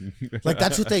her. Like,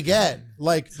 that's what they get.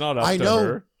 Like, It's not up to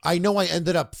her. I know I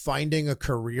ended up finding a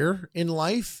career in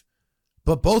life,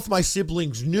 but both my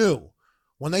siblings knew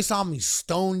when they saw me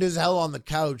stoned as hell on the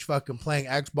couch, fucking playing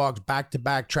Xbox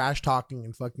back-to-back, trash talking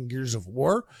and fucking Gears of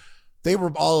War. They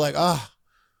were all like,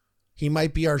 he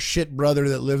might be our shit brother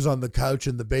that lives on the couch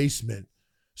in the basement.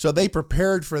 So they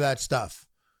prepared for that stuff.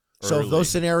 So if those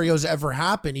scenarios ever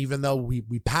happen, even though we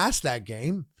passed that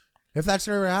game, if that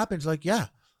scenario happens, like, yeah,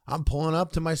 I'm pulling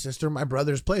up to my sister, my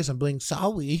brother's place. I'm being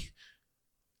sorry.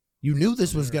 You knew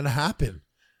this was going to happen.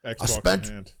 I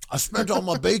spent all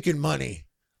my bacon money.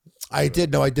 I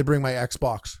did bring my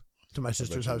Xbox to my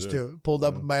sister's house too. Pulled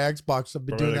up with my Xbox. I've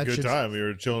been doing that shit. Good time. We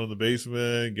were chilling in the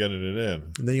basement, getting it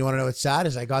in. And then you want to know what's sad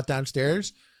is I got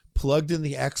downstairs, plugged in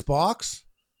the Xbox,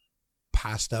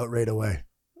 passed out right away.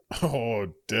 Oh,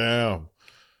 damn.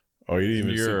 Oh, you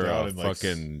didn't even sit down and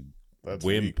fucking that's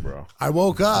wimp, weak, bro. I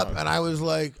woke up and I was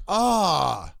like,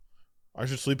 I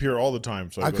should sleep here all the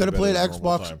time. So I could have played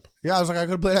Xbox. Yeah, I was like, I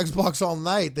could have played Xbox all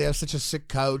night. They have such a sick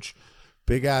couch,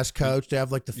 big ass couch. They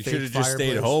have like the You fake should have just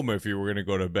stayed fireplace. home if you were going to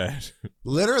go to bed.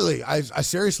 Literally, I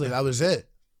seriously, that was it.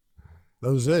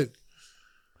 That was it.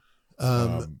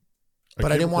 But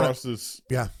I didn't want to.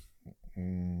 Yeah.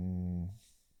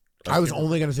 I was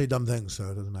only going to say dumb things, so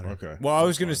it doesn't matter. Okay. Well, I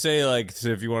was going to say, like, so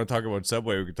if you want to talk about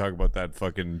Subway, we could talk about that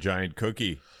fucking giant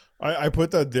cookie. I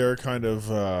put that there kind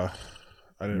of.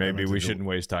 Maybe we shouldn't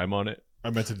waste time on it.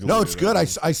 I meant to delete No, it's it. good.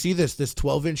 I see this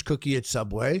 12-inch cookie at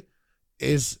Subway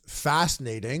is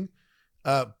fascinating.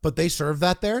 But they serve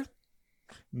that there?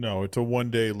 No, it's a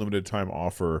 1-day limited time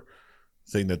offer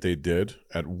thing that they did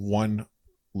at one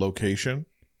location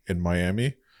in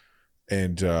Miami.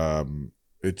 And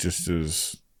it just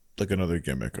is like another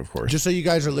gimmick, of course. Just so you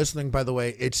guys are listening, by the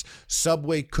way, it's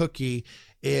Subway cookie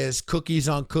is cookies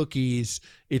on cookies.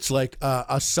 It's like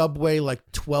a Subway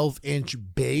like 12-inch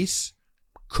base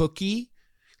cookie.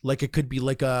 Like it could be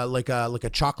like a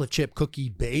chocolate chip cookie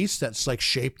base that's like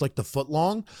shaped like the foot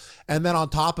long. And then on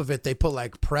top of it, they put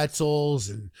like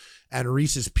pretzels and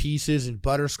Reese's Pieces and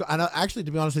butterscotch. And actually,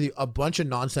 to be honest with you, a bunch of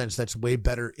nonsense that's way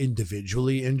better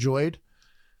individually enjoyed.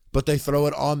 But they throw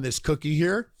it on this cookie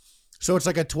here. So it's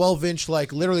like a 12-inch,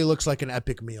 like literally looks like an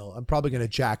epic meal. I'm probably going to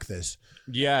jack this.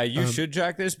 Yeah, you should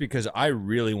jack this because I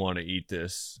really want to eat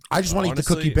this. I just want to eat the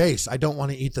cookie base. I don't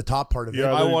want to eat the top part of it.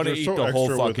 I want to eat the whole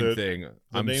fucking thing.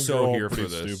 I'm so here for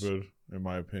this. Stupid, in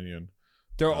my opinion.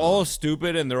 They're all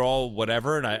stupid and they're all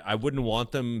whatever, and I wouldn't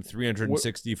want them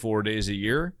 364 days a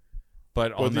year.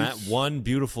 But on that one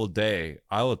beautiful day,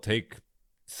 I will take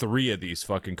 3 of these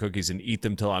fucking cookies and eat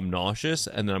them till I'm nauseous,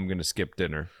 and then I'm going to skip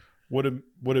dinner. What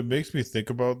it makes me think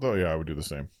about, though, yeah, I would do the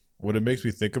same. What it makes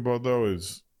me think about, though,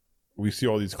 is we see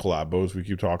all these collabos we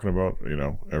keep talking about,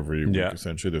 every week,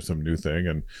 essentially. There's some new thing,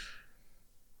 and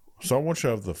someone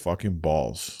should have the fucking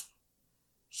balls.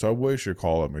 Subway should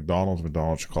call it McDonald's.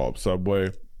 McDonald's should call it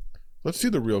Subway. Let's see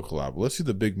the real collab. Let's see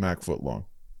the Big Mac footlong.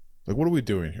 Like, what are we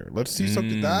doing here? Let's see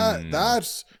something.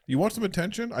 That's you want some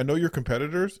attention? I know you're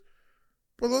competitors,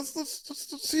 but let's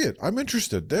see it. I'm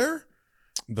interested there.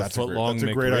 That's a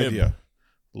great idea.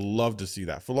 Love to see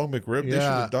that. Footlong McRib. They should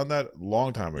have done that a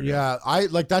long time ago. Yeah,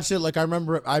 that's it. Like I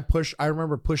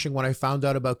remember pushing when I found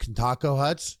out about Taco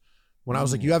Huts. When I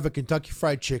was like, you have a Kentucky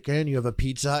Fried Chicken, you have a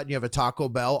Pizza Hut, and you have a Taco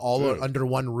Bell all under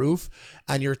one roof,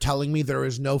 and you're telling me there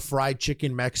is no fried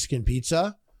chicken Mexican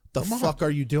pizza? The fuck are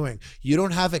you doing? You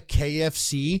don't have a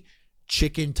KFC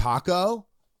chicken taco?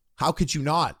 How could you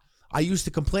not? I used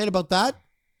to complain about that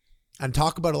and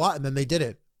talk about it a lot, and then they did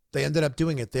it. They ended up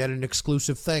doing it. They had an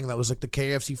exclusive thing that was like the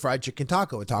KFC fried chicken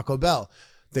taco at Taco Bell.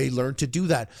 They learned to do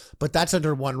that. But that's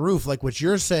under one roof. Like what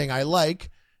you're saying, I like.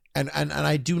 And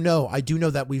I do know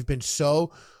that we've been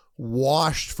so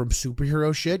washed from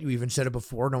superhero shit. You even said it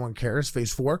before. No one cares.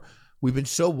 Phase 4. We've been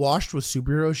so washed with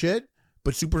superhero shit.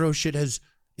 But superhero shit has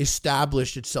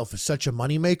established itself as such a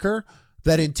moneymaker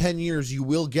that in 10 years you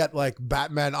will get like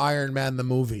Batman, Iron Man, the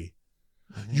movie.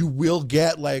 You will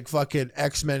get like fucking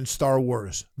X-Men, Star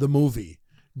Wars, the movie,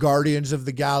 Guardians of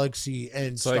the Galaxy,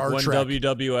 and it's Star like Trek. when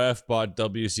WWF bought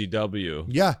WCW.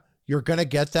 Yeah, you're going to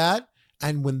get that.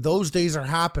 And when those days are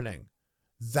happening,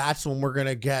 that's when we're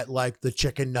gonna get like the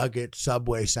chicken nugget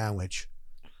Subway sandwich,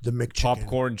 the McChicken.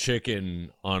 Popcorn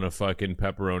chicken on a fucking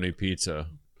pepperoni pizza.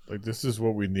 Like, this is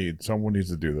what we need. Someone needs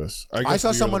to do this. I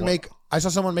saw someone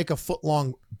make a foot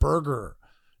long burger.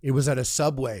 It was at a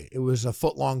Subway. It was a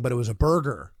foot long, but it was a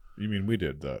burger. You mean we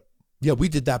did that? Yeah, we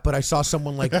did that, but I saw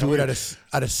someone like do it at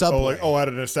a Subway. At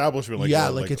an establishment.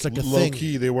 Like, it's like a low thing.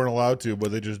 Key, they weren't allowed to,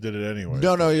 but they just did it anyway.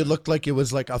 No, it looked like it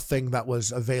was like a thing that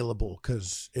was available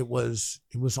because it was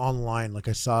online. Like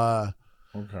I saw.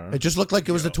 Okay. It just looked like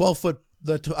it was the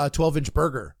 12-inch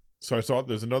burger. So I saw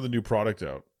there's another new product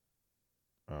out.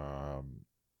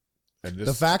 And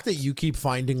The fact that you keep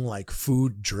finding like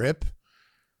food drip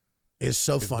is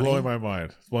so funny. Blowing my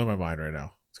mind. It's blowing my mind right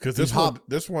now. Because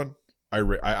this one.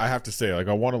 I have to say, like,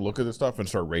 I want to look at this stuff and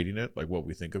start rating it, like what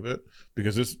we think of it.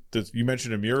 Because this you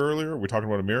mentioned Amir earlier. We're talking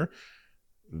about Amir.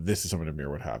 This is something Amir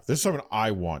would have. This is something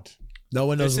I want. No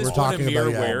one knows what we're talking Amir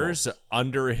about. Wears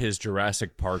under his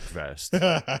Jurassic Park vest.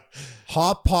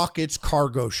 Hot Pockets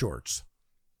cargo shorts.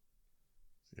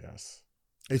 Yes,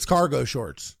 it's cargo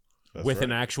shorts with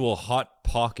an actual hot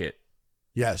pocket.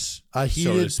 Yes, a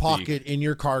heated pocket in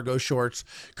your cargo shorts.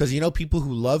 Because people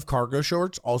who love cargo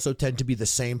shorts also tend to be the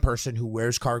same person who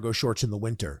wears cargo shorts in the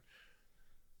winter.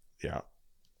 Yeah.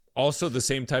 Also the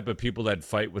same type of people that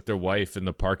fight with their wife in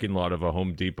the parking lot of a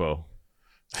Home Depot.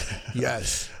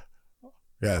 Yes.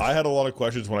 I had a lot of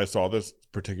questions when I saw this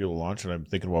particular launch, and I'm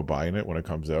thinking about buying it when it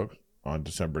comes out on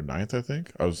December 9th, I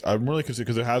think. I'm really concerned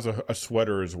because it has a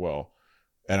sweater as well.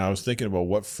 And I was thinking about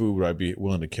what food would I be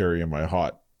willing to carry in my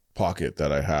hot pocket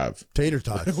that I have. Tater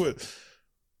tots.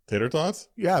 Tater tots?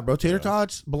 Yeah, bro. Tater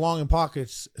tots belong in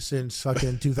pockets since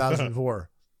fucking 2004.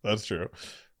 That's true.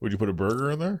 Would you put a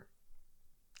burger in there?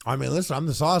 I mean, listen, I'm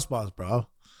the sauce boss, bro.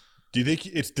 Do you think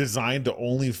it's designed to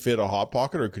only fit a hot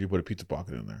pocket, or could you put a pizza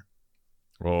pocket in there?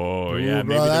 Oh, yeah.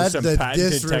 Maybe there's some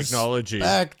patented technology.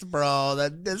 Bro.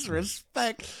 That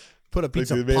disrespect. Put a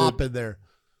pizza pop in there.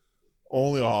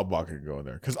 Only a hot pocket can go in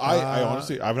there. Because I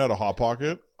honestly, I haven't had a hot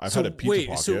pocket. I've had a pizza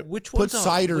pocket. So which one's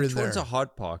cider in there. Which one's a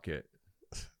hot pocket?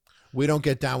 We don't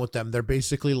get down with them. They're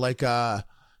basically like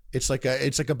it's like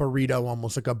a burrito,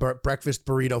 almost like a breakfast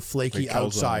burrito, flaky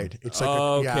outside. It's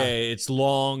like it's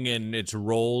long and it's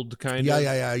rolled kind of.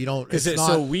 Yeah. You don't.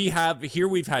 So we've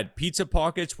had pizza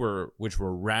pockets which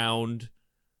were round.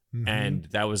 Mm-hmm. And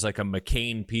that was like a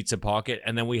McCain pizza pocket.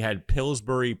 And then we had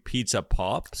Pillsbury pizza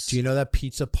pops. Do you know that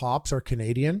pizza pops are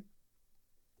Canadian?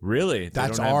 Really?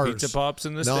 That's don't have ours. Pizza pops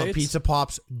in the States? No, pizza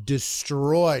pops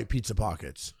destroy pizza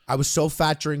pockets. I was so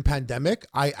fat during pandemic,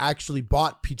 I actually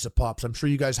bought pizza pops. I'm sure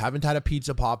you guys haven't had a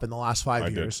pizza pop in the last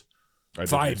 5 years.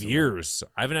 5 years?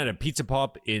 I haven't had a pizza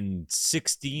pop in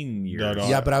 16 years. No,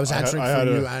 yeah, but I was answering for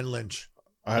you and Lynch.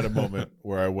 I had a moment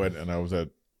where I went and I was at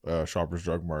Shoppers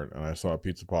Drug Mart and I saw a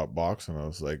pizza pop box and I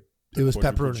was like, it was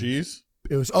pepperoni cheese.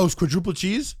 It was quadruple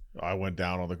cheese. I went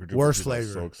down on the quadruple worst cheese.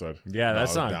 flavor. I was so excited. Yeah,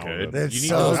 that's not good. It's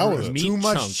you need too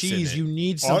much cheese. You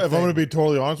need something. If I'm going to be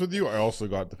totally honest with you, I also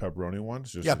got the pepperoni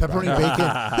ones. Pepperoni bacon.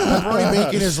 Pepperoni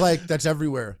bacon is like that's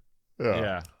everywhere.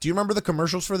 Yeah. Do you remember the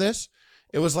commercials for this?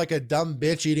 It was like a dumb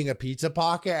bitch eating a pizza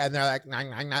pocket, and they're like, nah,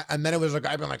 nah, nah. And then it was like,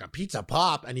 I've been like a pizza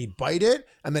pop, and he'd bite it,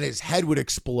 and then his head would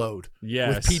explode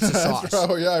with pizza sauce. I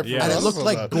forgot and it looked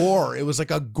like that. gore. It was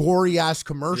like a gory ass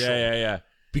commercial. Yeah.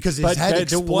 Because his head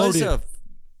exploded.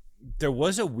 There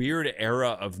was a weird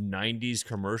era of 90s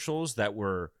commercials that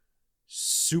were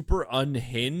super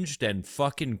unhinged and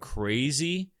fucking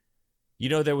crazy.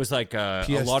 There was like a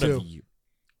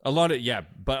lot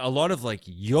of like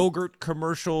yogurt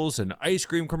commercials and ice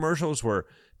cream commercials where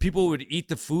people would eat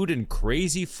the food and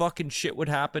crazy fucking shit would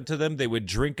happen to them. They would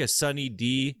drink a Sunny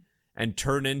D and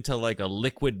turn into like a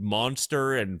liquid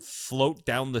monster and float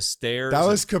down the stairs. That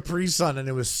was Capri Sun, and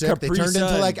it was sick. They turned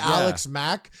into like Alex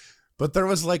Mack, but there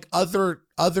was like other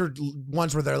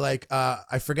ones where they're like,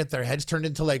 I forget, their heads turned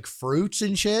into like fruits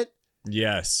and shit.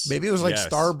 Yes. Maybe it was like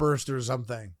Starburst or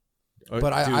something.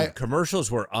 But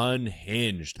commercials were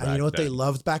unhinged. And you know what they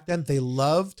loved back then? They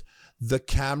loved the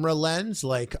camera lens,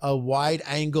 like a wide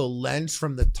angle lens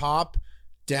from the top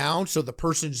down, so the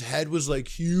person's head was like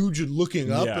huge and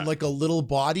looking up and like a little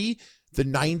body. The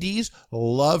 90s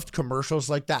loved commercials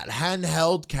like that.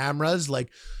 Handheld cameras, like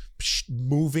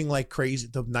moving like crazy.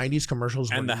 The 90s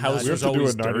commercials and the house was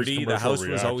always dirty. The house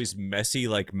was always messy,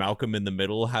 like Malcolm in the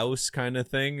Middle house kind of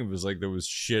thing. It was like there was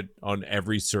shit on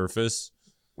every surface.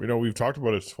 We've talked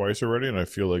about it twice already, and I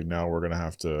feel like now we're gonna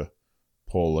have to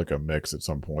pull like a mix at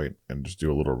some point and just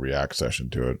do a little react session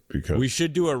to it, because we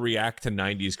should do a react to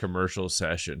 90s commercial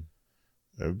session.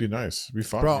 It would be nice. It'd be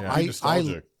fun. Bro,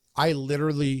 I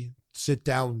literally sit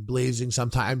down blazing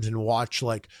sometimes and watch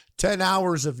like 10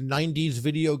 hours of 90s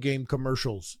video game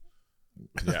commercials.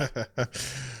 Yeah.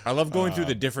 I love going through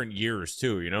the different years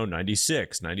too,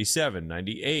 96, 97,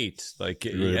 98. Like,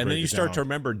 really and then you start down. to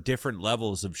remember different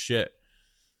levels of shit.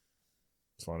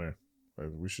 It's funny.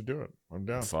 We should do it. I'm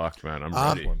down. Fuck, man. I'm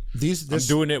ready. I'm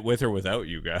doing it with or without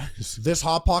you guys. This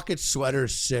Hot Pocket sweater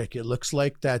is sick. It looks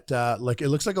like that, it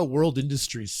looks like a World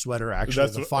Industries sweater, actually.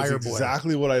 That's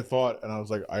exactly what I thought. And I was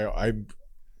like, I'm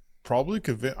probably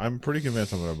convinced. I'm pretty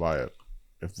convinced I'm going to buy it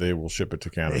if they will ship it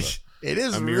to Canada. It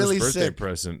is Amir's really birthday sick.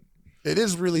 Present. It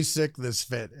is really sick, this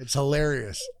fit. It's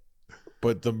hilarious.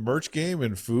 But the merch game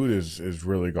and food is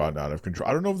really gotten out of control.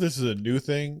 I don't know if this is a new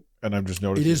thing, and I'm just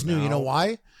noticing it is new. now. You know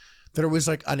why? There was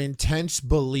like an intense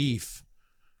belief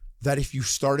that if you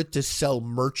started to sell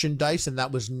merchandise and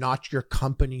that was not your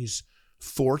company's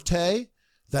forte,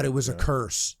 that it was a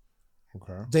curse.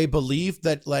 Okay. They believed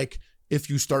that like if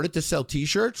you started to sell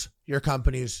t-shirts, your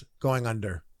company's going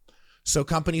under. So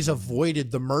companies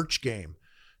avoided the merch game.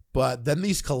 But then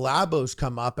these collabos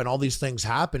come up and all these things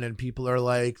happen and people are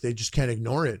like, they just can't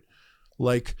ignore it.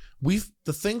 Like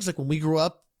the things like when we grew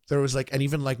up, there was like, and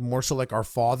even like more so like our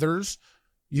fathers,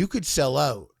 you could sell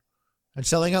out and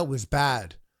selling out was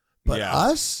bad. But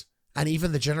us and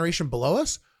even the generation below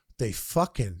us,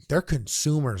 they're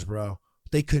consumers, bro.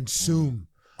 They consume.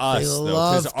 Us, they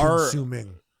love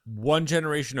consuming. One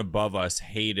generation above us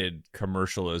hated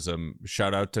commercialism.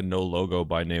 Shout out to No Logo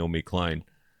by Naomi Klein.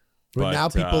 But now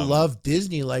people love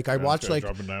Disney. Like I watch like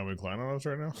dropping Naomi Klein on us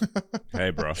right now. Hey,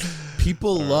 bro.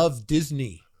 People love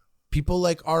Disney. People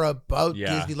like are about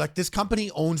Disney. Like this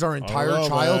company owns our entire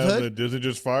childhood. Man. Disney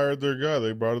just fired their guy.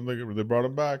 They brought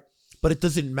him back. But it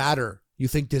doesn't matter. You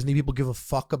think Disney people give a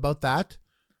fuck about that?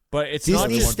 But it's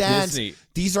Disney not stands. Disney.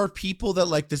 These are people that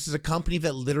like. This is a company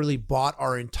that literally bought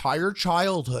our entire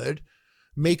childhood,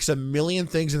 makes a million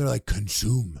things, and they're like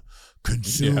consume.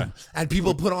 Yeah. And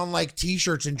people put on like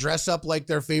t-shirts and dress up like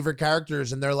their favorite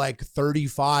characters, and they're like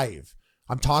 35.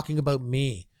 I'm talking about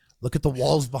me. Look at the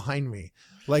walls behind me.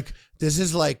 Like it's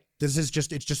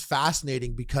just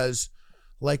fascinating because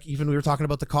like even we were talking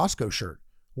about the Costco shirt,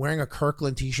 wearing a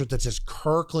Kirkland t-shirt that says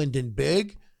Kirkland in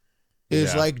big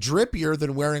is like drippier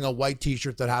than wearing a white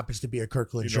t-shirt that happens to be a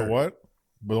Kirkland shirt. You know what?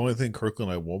 But the only thing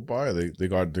Kirkland I won't buy, they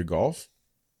got into golf.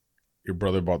 Your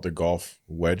brother bought the golf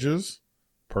wedges.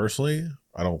 Personally,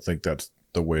 I don't think that's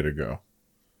the way to go.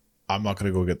 I'm not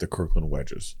going to go get the Kirkland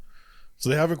wedges. So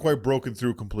they haven't quite broken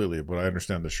through completely, but I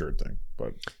understand the shirt thing.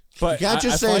 But you can't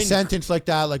just say a sentence like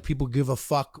that, like people give a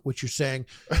fuck what you're saying.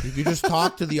 You can just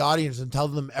talk to the audience and tell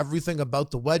them everything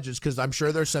about the wedges, because I'm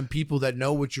sure there's some people that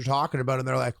know what you're talking about, and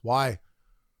they're like, why?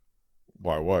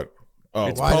 Why what? Oh,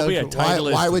 it's probably a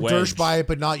Titleist why would wedge. Dersh buy it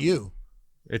but not you?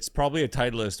 It's probably a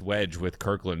Titleist wedge with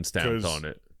Kirkland stamped on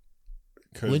it.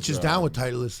 Lynch is down with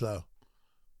Titleist though.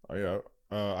 Oh yeah,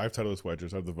 I have Titleist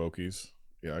wedges. I have the Vokies.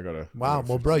 Yeah, I gotta. Wow,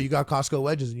 well, bro, you got Costco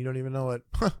wedges and you don't even know it.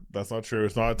 That's not true.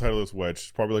 It's not a Titleist wedge.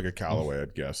 It's probably like a Callaway,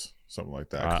 I'd guess, something like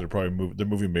that. 'Cause they're probably they're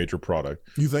moving major product.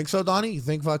 You think so, Donnie? You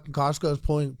think fucking Costco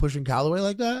is pushing Callaway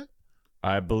like that?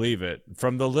 I believe it.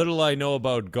 From the little I know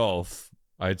about golf,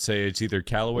 I'd say it's either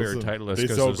Callaway or Titleist,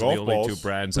 because those are the only two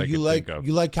brands I can think of.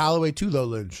 You like Callaway too, though,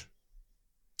 Lynch?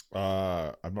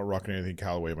 I'm not rocking anything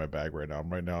Callaway in my bag right now.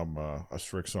 I'm a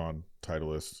Strixon,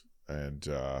 Titleist, and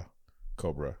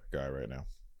Cobra guy right now.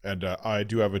 And I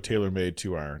do have a TaylorMade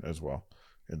 2-iron as well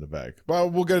in the bag.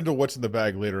 But we'll get into what's in the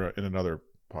bag later in another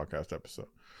podcast episode.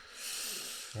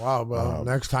 Wow, bro.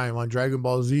 Next time on Dragon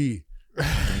Ball Z.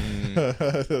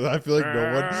 I feel like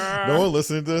no one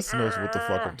listening to this knows what the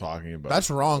fuck I'm talking about. That's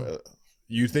wrong.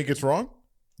 You think it's wrong?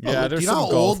 Yeah, there's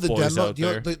some golf boys out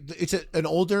there. It's an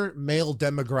older male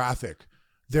demographic.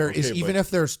 Even if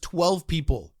there's 12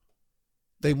 people,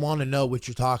 they want to know what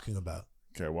you're talking about.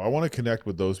 Okay, well, I want to connect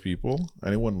with those people.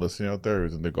 Anyone listening out there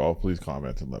who's into golf, please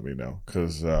comment and let me know,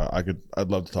 because I'd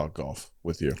love to talk golf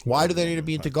with you. Why do they need to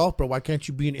be into golf, bro? Why can't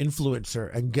you be an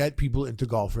influencer and get people into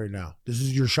golf right now? This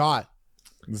is your shot.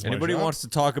 Anybody wants to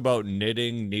talk about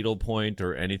knitting, needlepoint,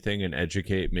 or anything and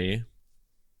educate me?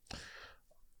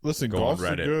 Listen, golf's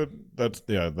good. Don't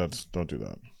do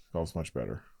that. Golf's much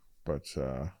better. But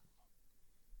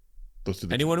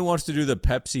anyone who wants to do the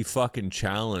Pepsi fucking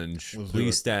challenge,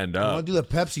 please stand up. You want to do the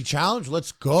Pepsi challenge?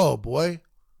 Let's go, boy.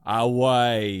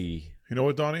 Away. You know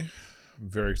what, Donnie? I'm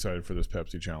very excited for this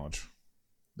Pepsi challenge.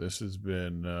 This has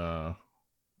been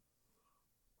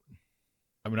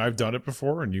I've done it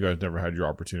before, and you guys never had your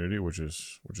opportunity, which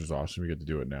is awesome. You get to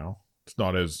do it now. It's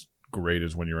not as great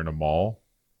as when you're in a mall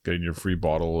getting your free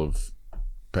bottle of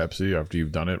Pepsi after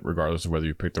you've done it, regardless of whether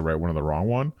you picked the right one or the wrong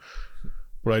one.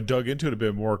 But I dug into it a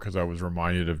bit more because I was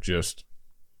reminded of just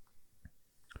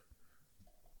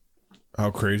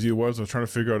how crazy it was. I was trying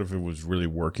to figure out if it was really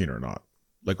working or not.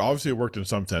 Like, obviously it worked in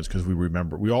some sense because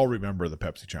we all remember the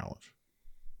Pepsi challenge,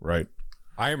 right?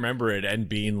 I remember it and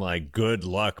being like, good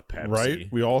luck, Pepsi. Right?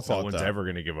 We all thought no one's that. ever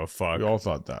going to give a fuck. We all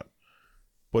thought that.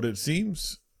 But it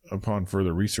seems, upon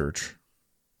further research,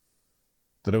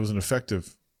 that it was an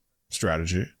effective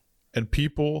strategy, and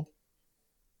people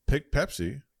picked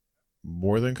Pepsi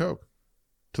more than Coke,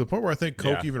 to the point where I think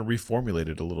Coke even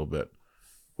reformulated a little bit,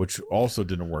 which also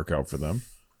didn't work out for them.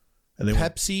 And they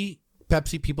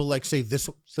Pepsi people like say this.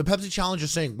 The Pepsi challenge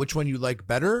is saying which one you like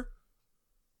better,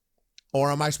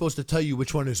 or am I supposed to tell you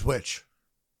which one is which?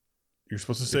 You're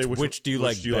supposed to say which do you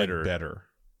like better?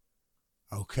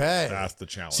 Okay, that's the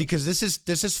challenge. See, because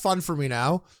this is fun for me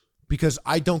now because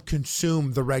I don't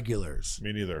consume the regulars.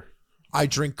 Me neither. I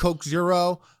drink Coke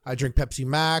Zero. I drink Pepsi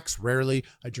Max. Rarely.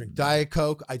 I drink Diet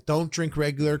Coke. I don't drink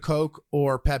regular Coke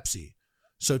or Pepsi.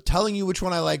 So telling you which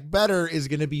one I like better is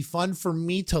going to be fun for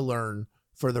me to learn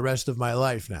for the rest of my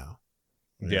life now.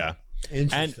 Yeah.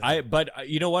 Interesting. But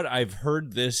you know what? I've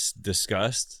heard this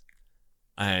discussed,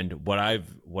 and what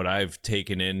I've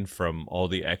taken in from all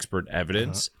the expert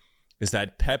evidence is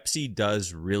that Pepsi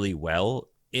does really well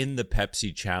in the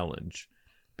Pepsi challenge,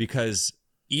 because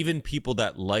even people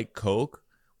that like Coke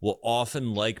will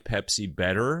often like Pepsi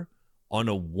better on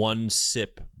a one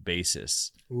sip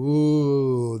basis.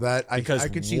 Ooh, I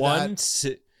could see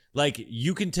that. Like,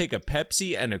 you can take a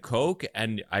Pepsi and a Coke,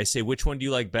 and I say, which one do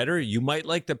you like better? You might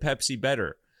like the Pepsi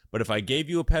better. But if I gave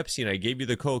you a Pepsi and I gave you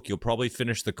the Coke, you'll probably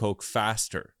finish the Coke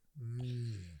faster.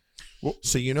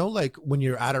 So, like when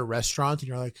you're at a restaurant and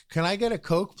you're like, can I get a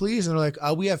Coke, please? And they're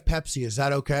like, we have Pepsi. Is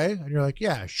that okay? And you're like,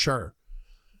 yeah, sure.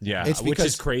 Yeah, which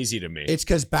is crazy to me. It's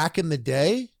because back in the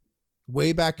day,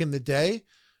 way back in the day,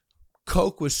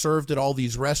 Coke was served at all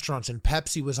these restaurants and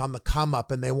Pepsi was on the come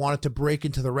up, and they wanted to break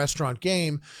into the restaurant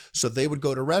game. So they would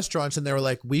go to restaurants and they were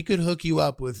like, we could hook you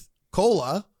up with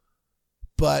cola,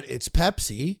 but it's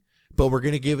Pepsi, but we're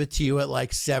going to give it to you at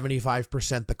like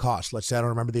 75% the cost. Let's say, I don't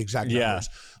remember the exact numbers.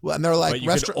 Well, and they're like, but you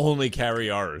could only carry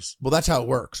ours. Well, that's how it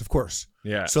works, of course.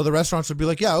 Yeah. So the restaurants would be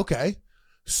like, yeah, okay.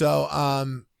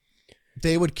 So,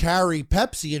 they would carry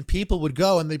Pepsi and people would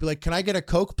go and they'd be like, can I get a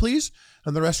Coke, please?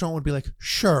 And the restaurant would be like,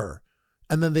 sure.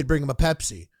 And then they'd bring them a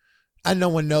Pepsi. And no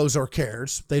one knows or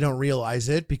cares. They don't realize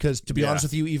it because, to be honest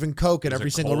with you, even Coke at every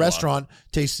single restaurant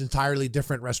tastes entirely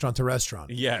different restaurant to restaurant.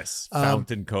 Yes.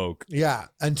 Fountain Coke. Yeah.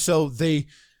 And so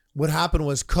what happened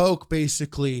was Coke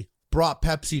basically brought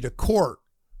Pepsi to court,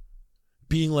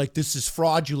 being like, this is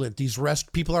fraudulent. These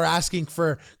people are asking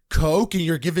for Coke and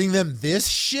you're giving them this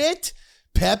shit?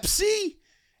 Pepsi?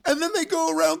 And then they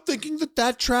go around thinking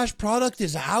that trash product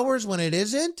is ours when it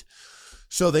isn't.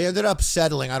 So they ended up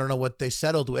settling. I don't know what they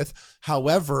settled with.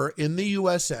 However, in the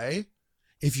USA,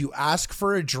 if you ask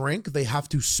for a drink, they have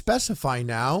to specify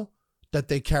now that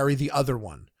they carry the other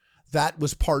one. That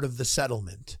was part of the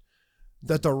settlement.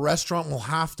 That the restaurant will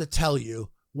have to tell you,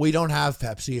 we don't have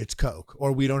Pepsi, it's Coke.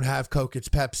 Or we don't have Coke, it's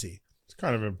Pepsi. It's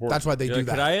kind of important. That's why they do like,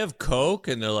 that. Could I have Coke?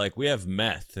 And they're like, we have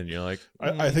meth. And you're like,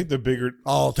 I think the bigger...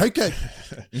 I'll take it.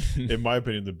 In my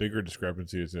opinion, the bigger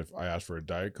discrepancy is if I ask for a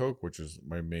Diet Coke, which is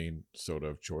my main soda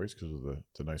of choice because of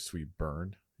the nice sweet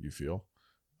burn you feel.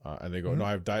 And they go, no,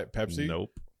 I have Diet Pepsi.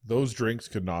 Nope. Those drinks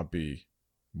could not be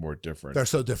more different. They're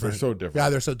so different. Yeah,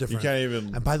 they're so different. You can't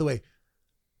even... And by the way,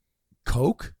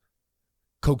 Coke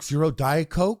Zero, Diet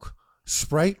Coke,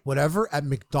 Sprite, whatever, at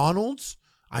McDonald's,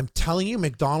 I'm telling you,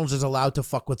 McDonald's is allowed to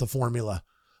fuck with the formula.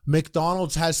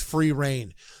 McDonald's has free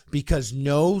reign because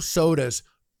no sodas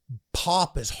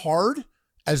pop as hard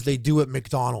as they do at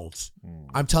McDonald's.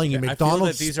 I'm telling you, McDonald's, I feel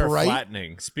that these are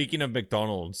flattening. Speaking of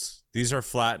McDonald's, these are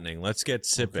flattening. Let's get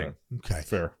sipping. Okay.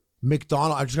 Fair.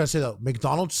 McDonald's, I'm just going to say though,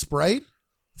 McDonald's Sprite,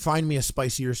 find me a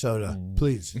spicier soda,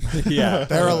 please. Yeah.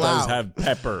 They're allowed. It does have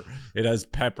pepper. It has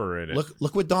pepper in it.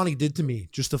 Look what Donnie did to me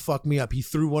just to fuck me up. He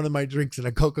threw one of my drinks in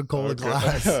a Coca-Cola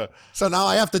glass. So now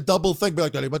I have to double think. Be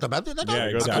like, Yeah,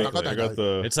 exactly. I got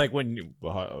the... It's like when you,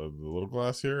 the little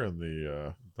glass here and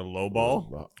the low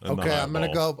ball. Okay, I'm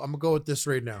gonna go with this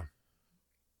right now.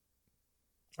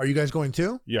 Are you guys going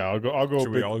too? Yeah, I'll go. Should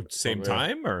we all same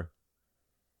time or?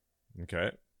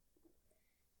 Okay.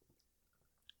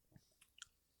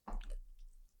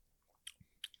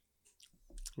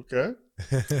 Okay.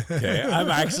 Okay. I'm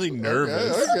actually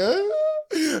nervous.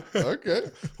 Okay.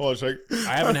 Hold on,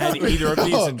 I haven't had either of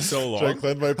these in so long. Should I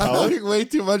cleanse my I'm palate? having way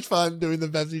too much fun doing the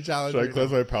Pepsi challenge. Should I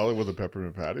cleanse my palate with a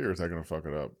peppermint patty, or is that going to fuck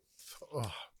it up?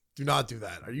 Oh, do not do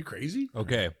that. Are you crazy?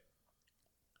 Okay.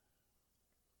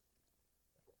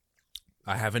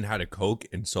 I haven't had a Coke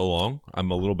in so long.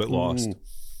 I'm a little bit lost.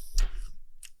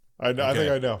 I know. Okay. I think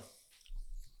I know.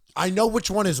 I know which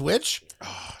one is which,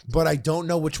 but I don't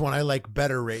know which one I like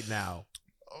better right now.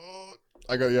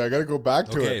 I got to go back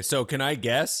to it. Okay, so can I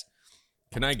guess?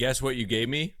 Can I guess what you gave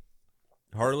me,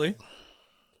 Harley?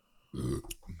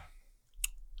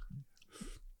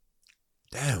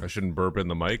 Damn. I shouldn't burp in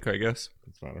the mic, I guess.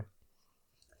 Doesn't matter.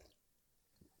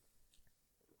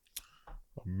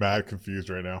 I'm mad confused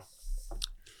right now.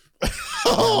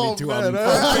 Me too. Man,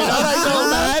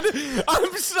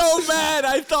 I'm so mad.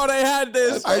 I thought I had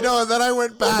this. I know, and then I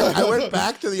went back. I went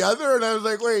back to the other, and I was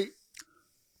like, wait.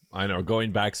 I know,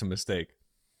 going back's a mistake.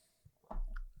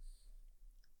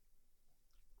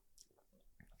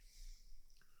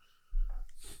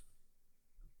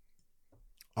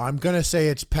 I'm going to say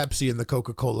it's Pepsi in the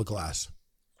Coca-Cola glass.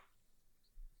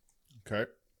 Okay.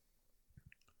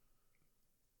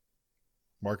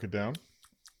 Mark it down.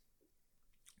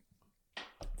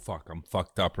 Fuck, I'm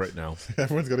fucked up right now.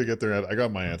 Everyone's going to get their... I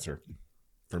got my answer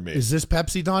for me. Is this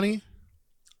Pepsi, Donnie?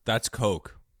 That's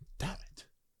Coke. Damn it.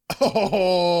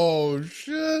 Oh,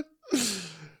 shit.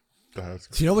 So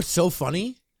you know what's so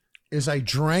funny? Is I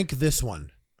drank this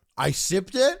one. I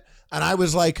sipped it, and I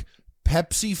was like,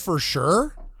 Pepsi for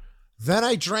sure. Then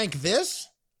I drank this,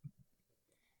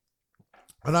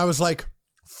 and I was like,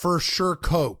 for sure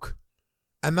Coke.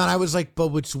 And then I was like, but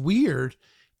what's weird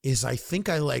is I think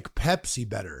I like Pepsi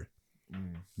better.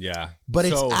 Yeah. But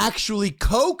it's actually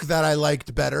Coke that I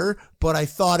liked better, but I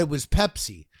thought it was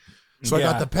Pepsi. So I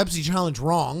got the Pepsi challenge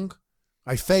wrong.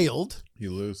 I failed.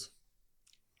 You lose.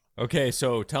 Okay,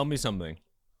 so tell me something.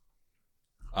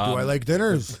 Do I like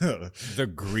dinners?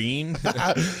 The green,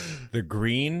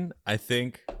 I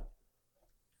think.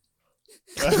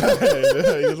 He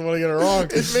doesn't want to get it wrong.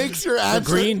 It makes your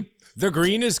answer. The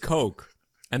green is Coke,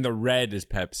 and the red is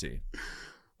Pepsi.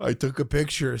 I took a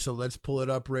picture, so let's pull it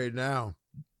up right now.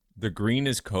 The green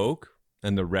is Coke,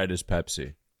 and the red is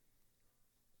Pepsi.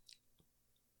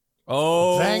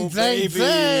 Oh, zang, baby.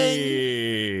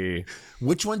 Zang.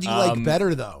 Which one do you like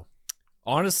better, though?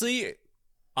 Honestly,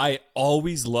 I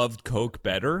always loved Coke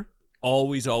better.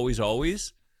 Always, always,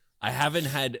 always. I haven't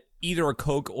had either a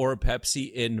Coke or a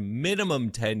Pepsi in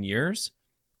minimum 10 years.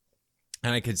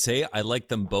 And I could say I like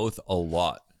them both a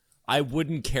lot. I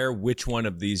wouldn't care which one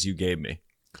of these you gave me.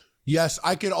 Yes,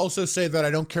 I could also say that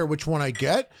I don't care which one I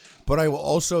get, but I will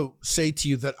also say to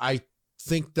you that I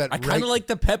think that I kind of like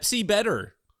the Pepsi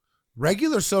better.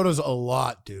 Regular soda's a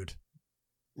lot, dude.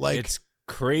 Like it's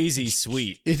crazy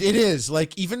sweet. It is.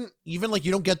 Like even like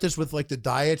you don't get this with like the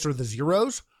diets or the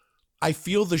zeros. I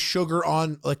feel the sugar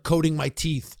on like coating my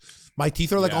teeth. My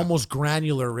teeth are like almost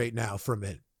granular right now from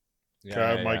it. Yeah, I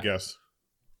have my guess.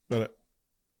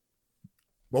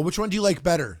 Well, which one do you like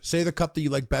better? Say the cup that you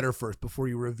like better first before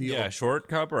you reveal. Yeah, short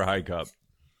cup or high cup?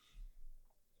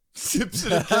 Sips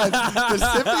it again. The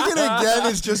sipping it again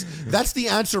is just, that's the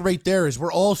answer right there, is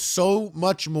we're all so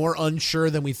much more unsure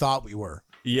than we thought we were.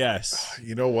 Yes.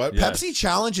 You know what? Yes. Pepsi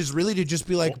challenge is really to just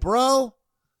be like, bro,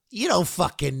 you don't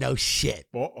fucking know shit.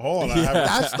 Well, hold on.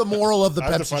 That's the moral of the Pepsi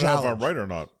challenge. I have to find out if I'm right or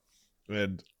not.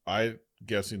 And I'm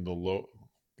guessing the low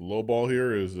ball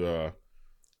here is...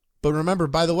 But remember,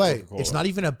 by the way, it's not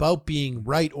even about being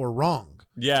right or wrong.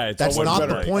 Yeah, that's not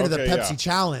the point of the Pepsi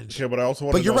challenge. Okay, but I also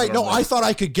want to. But you're right. No, I thought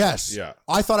I could guess. Yeah,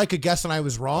 I thought I could guess, and I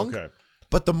was wrong. Okay.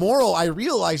 But the moral, I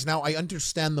realize now, I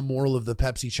understand the moral of the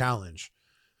Pepsi challenge.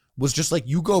 Was just like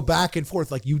you go back and forth,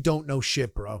 like you don't know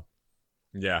shit, bro.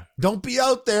 Yeah. Don't be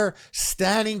out there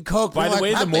standing Coke. By the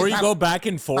way, the more you go back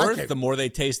and forth, the more they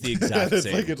taste the exact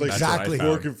same. It's exactly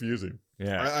more confusing.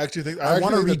 Yeah, I actually think I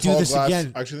want to redo this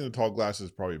again. I actually think the tall glass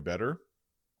is probably better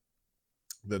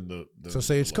than the so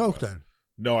say it's Coke glass. Then.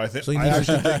 No, I think I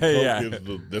actually think Coke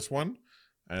is this one,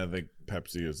 and I think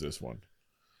Pepsi is this one.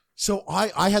 So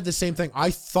I had the same thing. I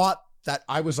thought that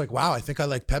I was like, wow, I think I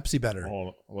like Pepsi better. Hold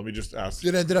on, let me just ask.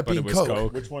 It ended up being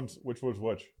Coke. Which was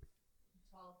which?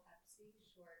 Tall Pepsi,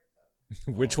 short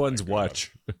Coke. Which one's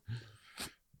which?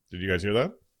 Did you guys hear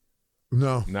that?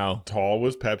 No. Tall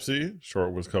was Pepsi,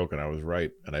 short was Coke, and I was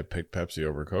right. And I picked Pepsi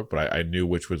over Coke, but I knew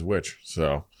which was which.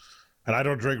 So, and I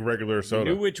don't drink regular soda.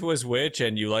 You knew which was which,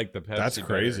 and you like the Pepsi. That's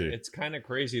crazy. Better. It's kind of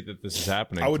crazy that this is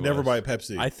happening. I would never buy a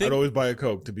Pepsi. I'd always buy a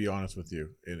Coke, to be honest with you.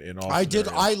 In all I scenarios.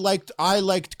 did. I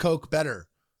liked Coke better,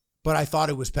 but I thought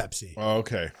it was Pepsi. Oh,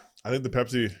 okay. I think the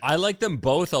Pepsi. I like them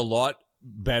both a lot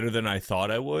better than I thought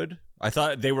I would. I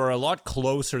thought they were a lot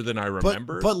closer than I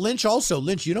remember. But Lynch, you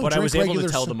don't but drink regular soda. I was able to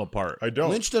tell them apart. I don't.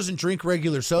 Lynch doesn't drink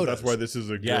regular soda. That's why this is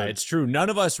a good... Yeah, it's true.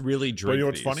 None of us really drink But you know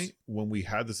what's these. funny? When we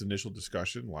had this initial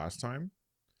discussion last time,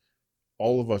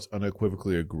 all of us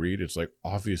unequivocally agreed it's like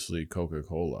obviously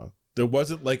Coca-Cola. There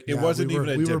wasn't like it wasn't even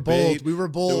a we debate. We were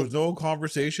bold. There was no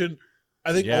conversation.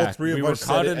 I think all three of us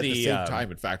said it at the same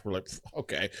time. In fact, we're like,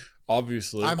 okay,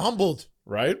 obviously, I'm humbled.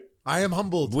 Right? I am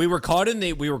humbled. We were caught in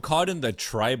the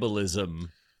tribalism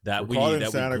that we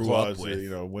Santa grew Claus, up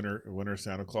with. Winter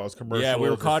Santa Claus commercials. Yeah, we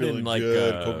were caught in like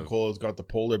Coca-Cola's got the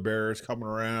polar bears coming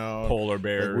around. Polar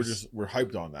bears. Like, we're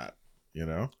hyped on that.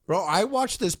 Bro, I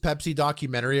watched this Pepsi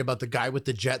documentary about the guy with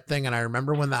the jet thing, and I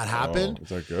remember when that happened. Is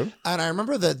that good? And I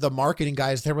remember that the marketing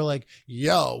guys, they were like,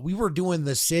 yo, we were doing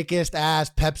the sickest ass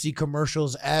Pepsi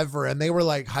commercials ever. And they were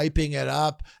like hyping it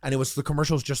up. And it was the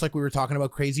commercials just like we were talking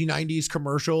about, crazy 90s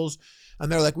commercials.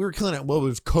 And they're like, we were killing it. What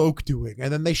was Coke doing?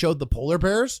 And then they showed the polar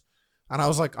bears. And I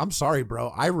was like, I'm sorry, bro.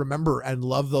 I remember and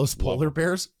love those polar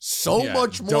bears so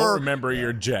much more. Don't remember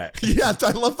your jet. Yeah,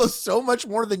 I love those so much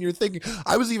more than you're thinking.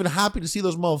 I was even happy to see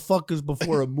those motherfuckers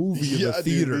before a movie in the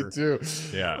theater. Dude, me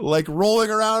too. Yeah. Like rolling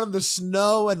around in the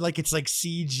snow and like it's like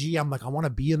CG. I'm like, I want to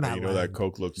be in that. You know that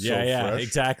Coke looks so yeah, fresh.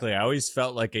 exactly. I always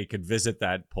felt like I could visit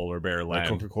that polar bear land.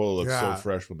 Coca-Cola looks so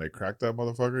fresh when they crack that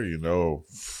motherfucker,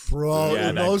 Bro, yeah,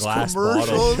 in those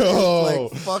commercials,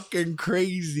 it's like fucking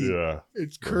crazy. Yeah.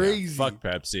 It's crazy. Fuck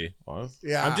Pepsi.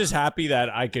 Yeah. I'm just happy that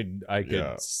I could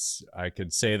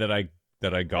say that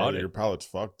I got it. Your palate's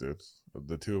fucked, dude.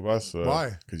 The two of us.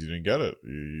 Why? Because you didn't get it.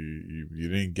 You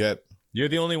didn't get. You're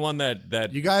the only one that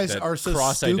you guys that are so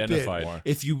cross-identified. stupid.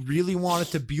 If you really want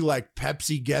it to be like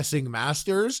Pepsi guessing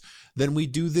masters, then we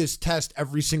do this test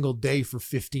every single day for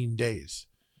 15 days.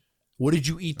 What did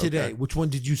you eat today? Okay. Which one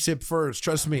did you sip first?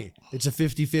 Trust me, it's a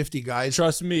 50-50, guys.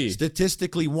 Trust me.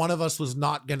 Statistically, one of us was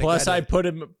not going to get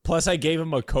it. Plus I gave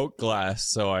him a Coke glass,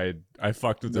 so I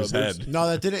fucked with his head. No,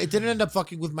 it didn't end up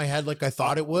fucking with my head like I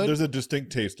thought it would. There's a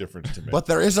distinct taste difference to me. But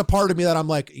there is a part of me that I'm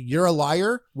like, you're a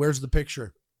liar. Where's the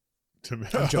picture? To me.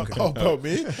 I'm joking. Oh, about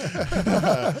me?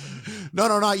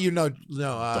 No, not you. No,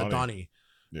 Donnie.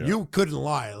 Yeah. You couldn't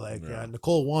lie. Like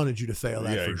Nicole wanted you to fail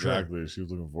that for exactly. sure. She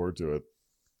was looking forward to it.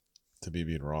 To me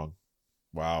being wrong.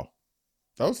 Wow.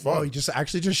 That was fun. Oh, he just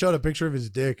showed a picture of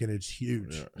his dick and it's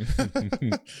huge.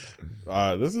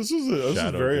 Yeah. This was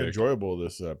very enjoyable,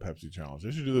 this Pepsi challenge.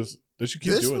 They should do this. They should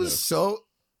keep doing this.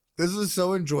 This was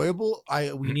so enjoyable.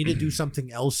 We need to do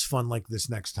something else fun like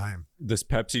this next time. This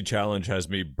Pepsi challenge has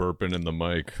me burping in the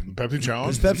mic. Pepsi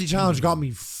challenge? This Pepsi challenge got me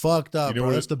fucked up,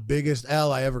 bro. That's the biggest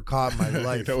L I ever caught in my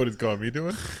life. You know what it's got me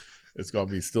doing? It's got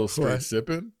me still straight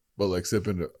sipping. But like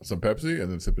sipping some Pepsi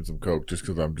and then sipping some Coke just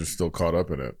because I'm just still caught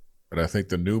up in it. And I think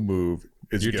the new move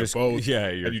is you get both. Yeah,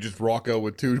 and you just rock out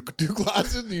with two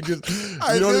glasses. And you just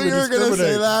I knew you were going to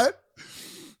say that.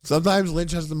 Sometimes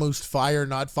Lynch has the most fire,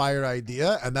 not fire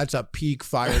idea, and that's a peak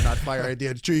fire, not fire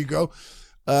idea. It's true. You go,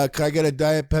 can I get a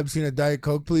Diet Pepsi and a Diet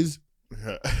Coke, please?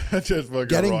 Just fucking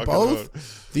getting both?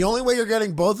 Out. The only way you're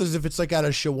getting both is if it's like at a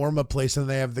shawarma place and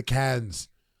they have the cans.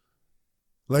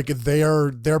 Like if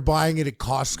they're buying it at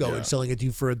Costco and selling it to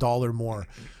you for $1 more.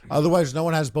 Otherwise, no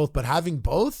one has both. But having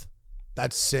both,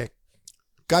 that's sick.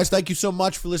 Guys, thank you so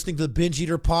much for listening to the Binge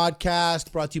Eater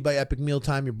podcast, brought to you by Epic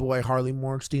Mealtime. Your boy Harley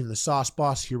Mornstein, the Sauce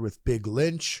Boss, here with Big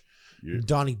Lynch,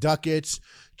 Donnie Duckets.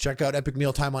 Check out Epic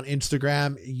Mealtime on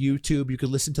Instagram, YouTube. You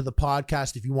can listen to the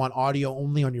podcast if you want audio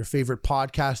only on your favorite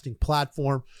podcasting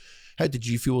platform. Head to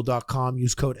gfuel.com.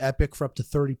 Use code EPIC for up to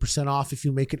 30% off if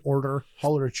you make an order.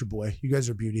 Holler at your boy. You guys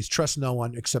are beauties. Trust no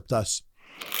one except us.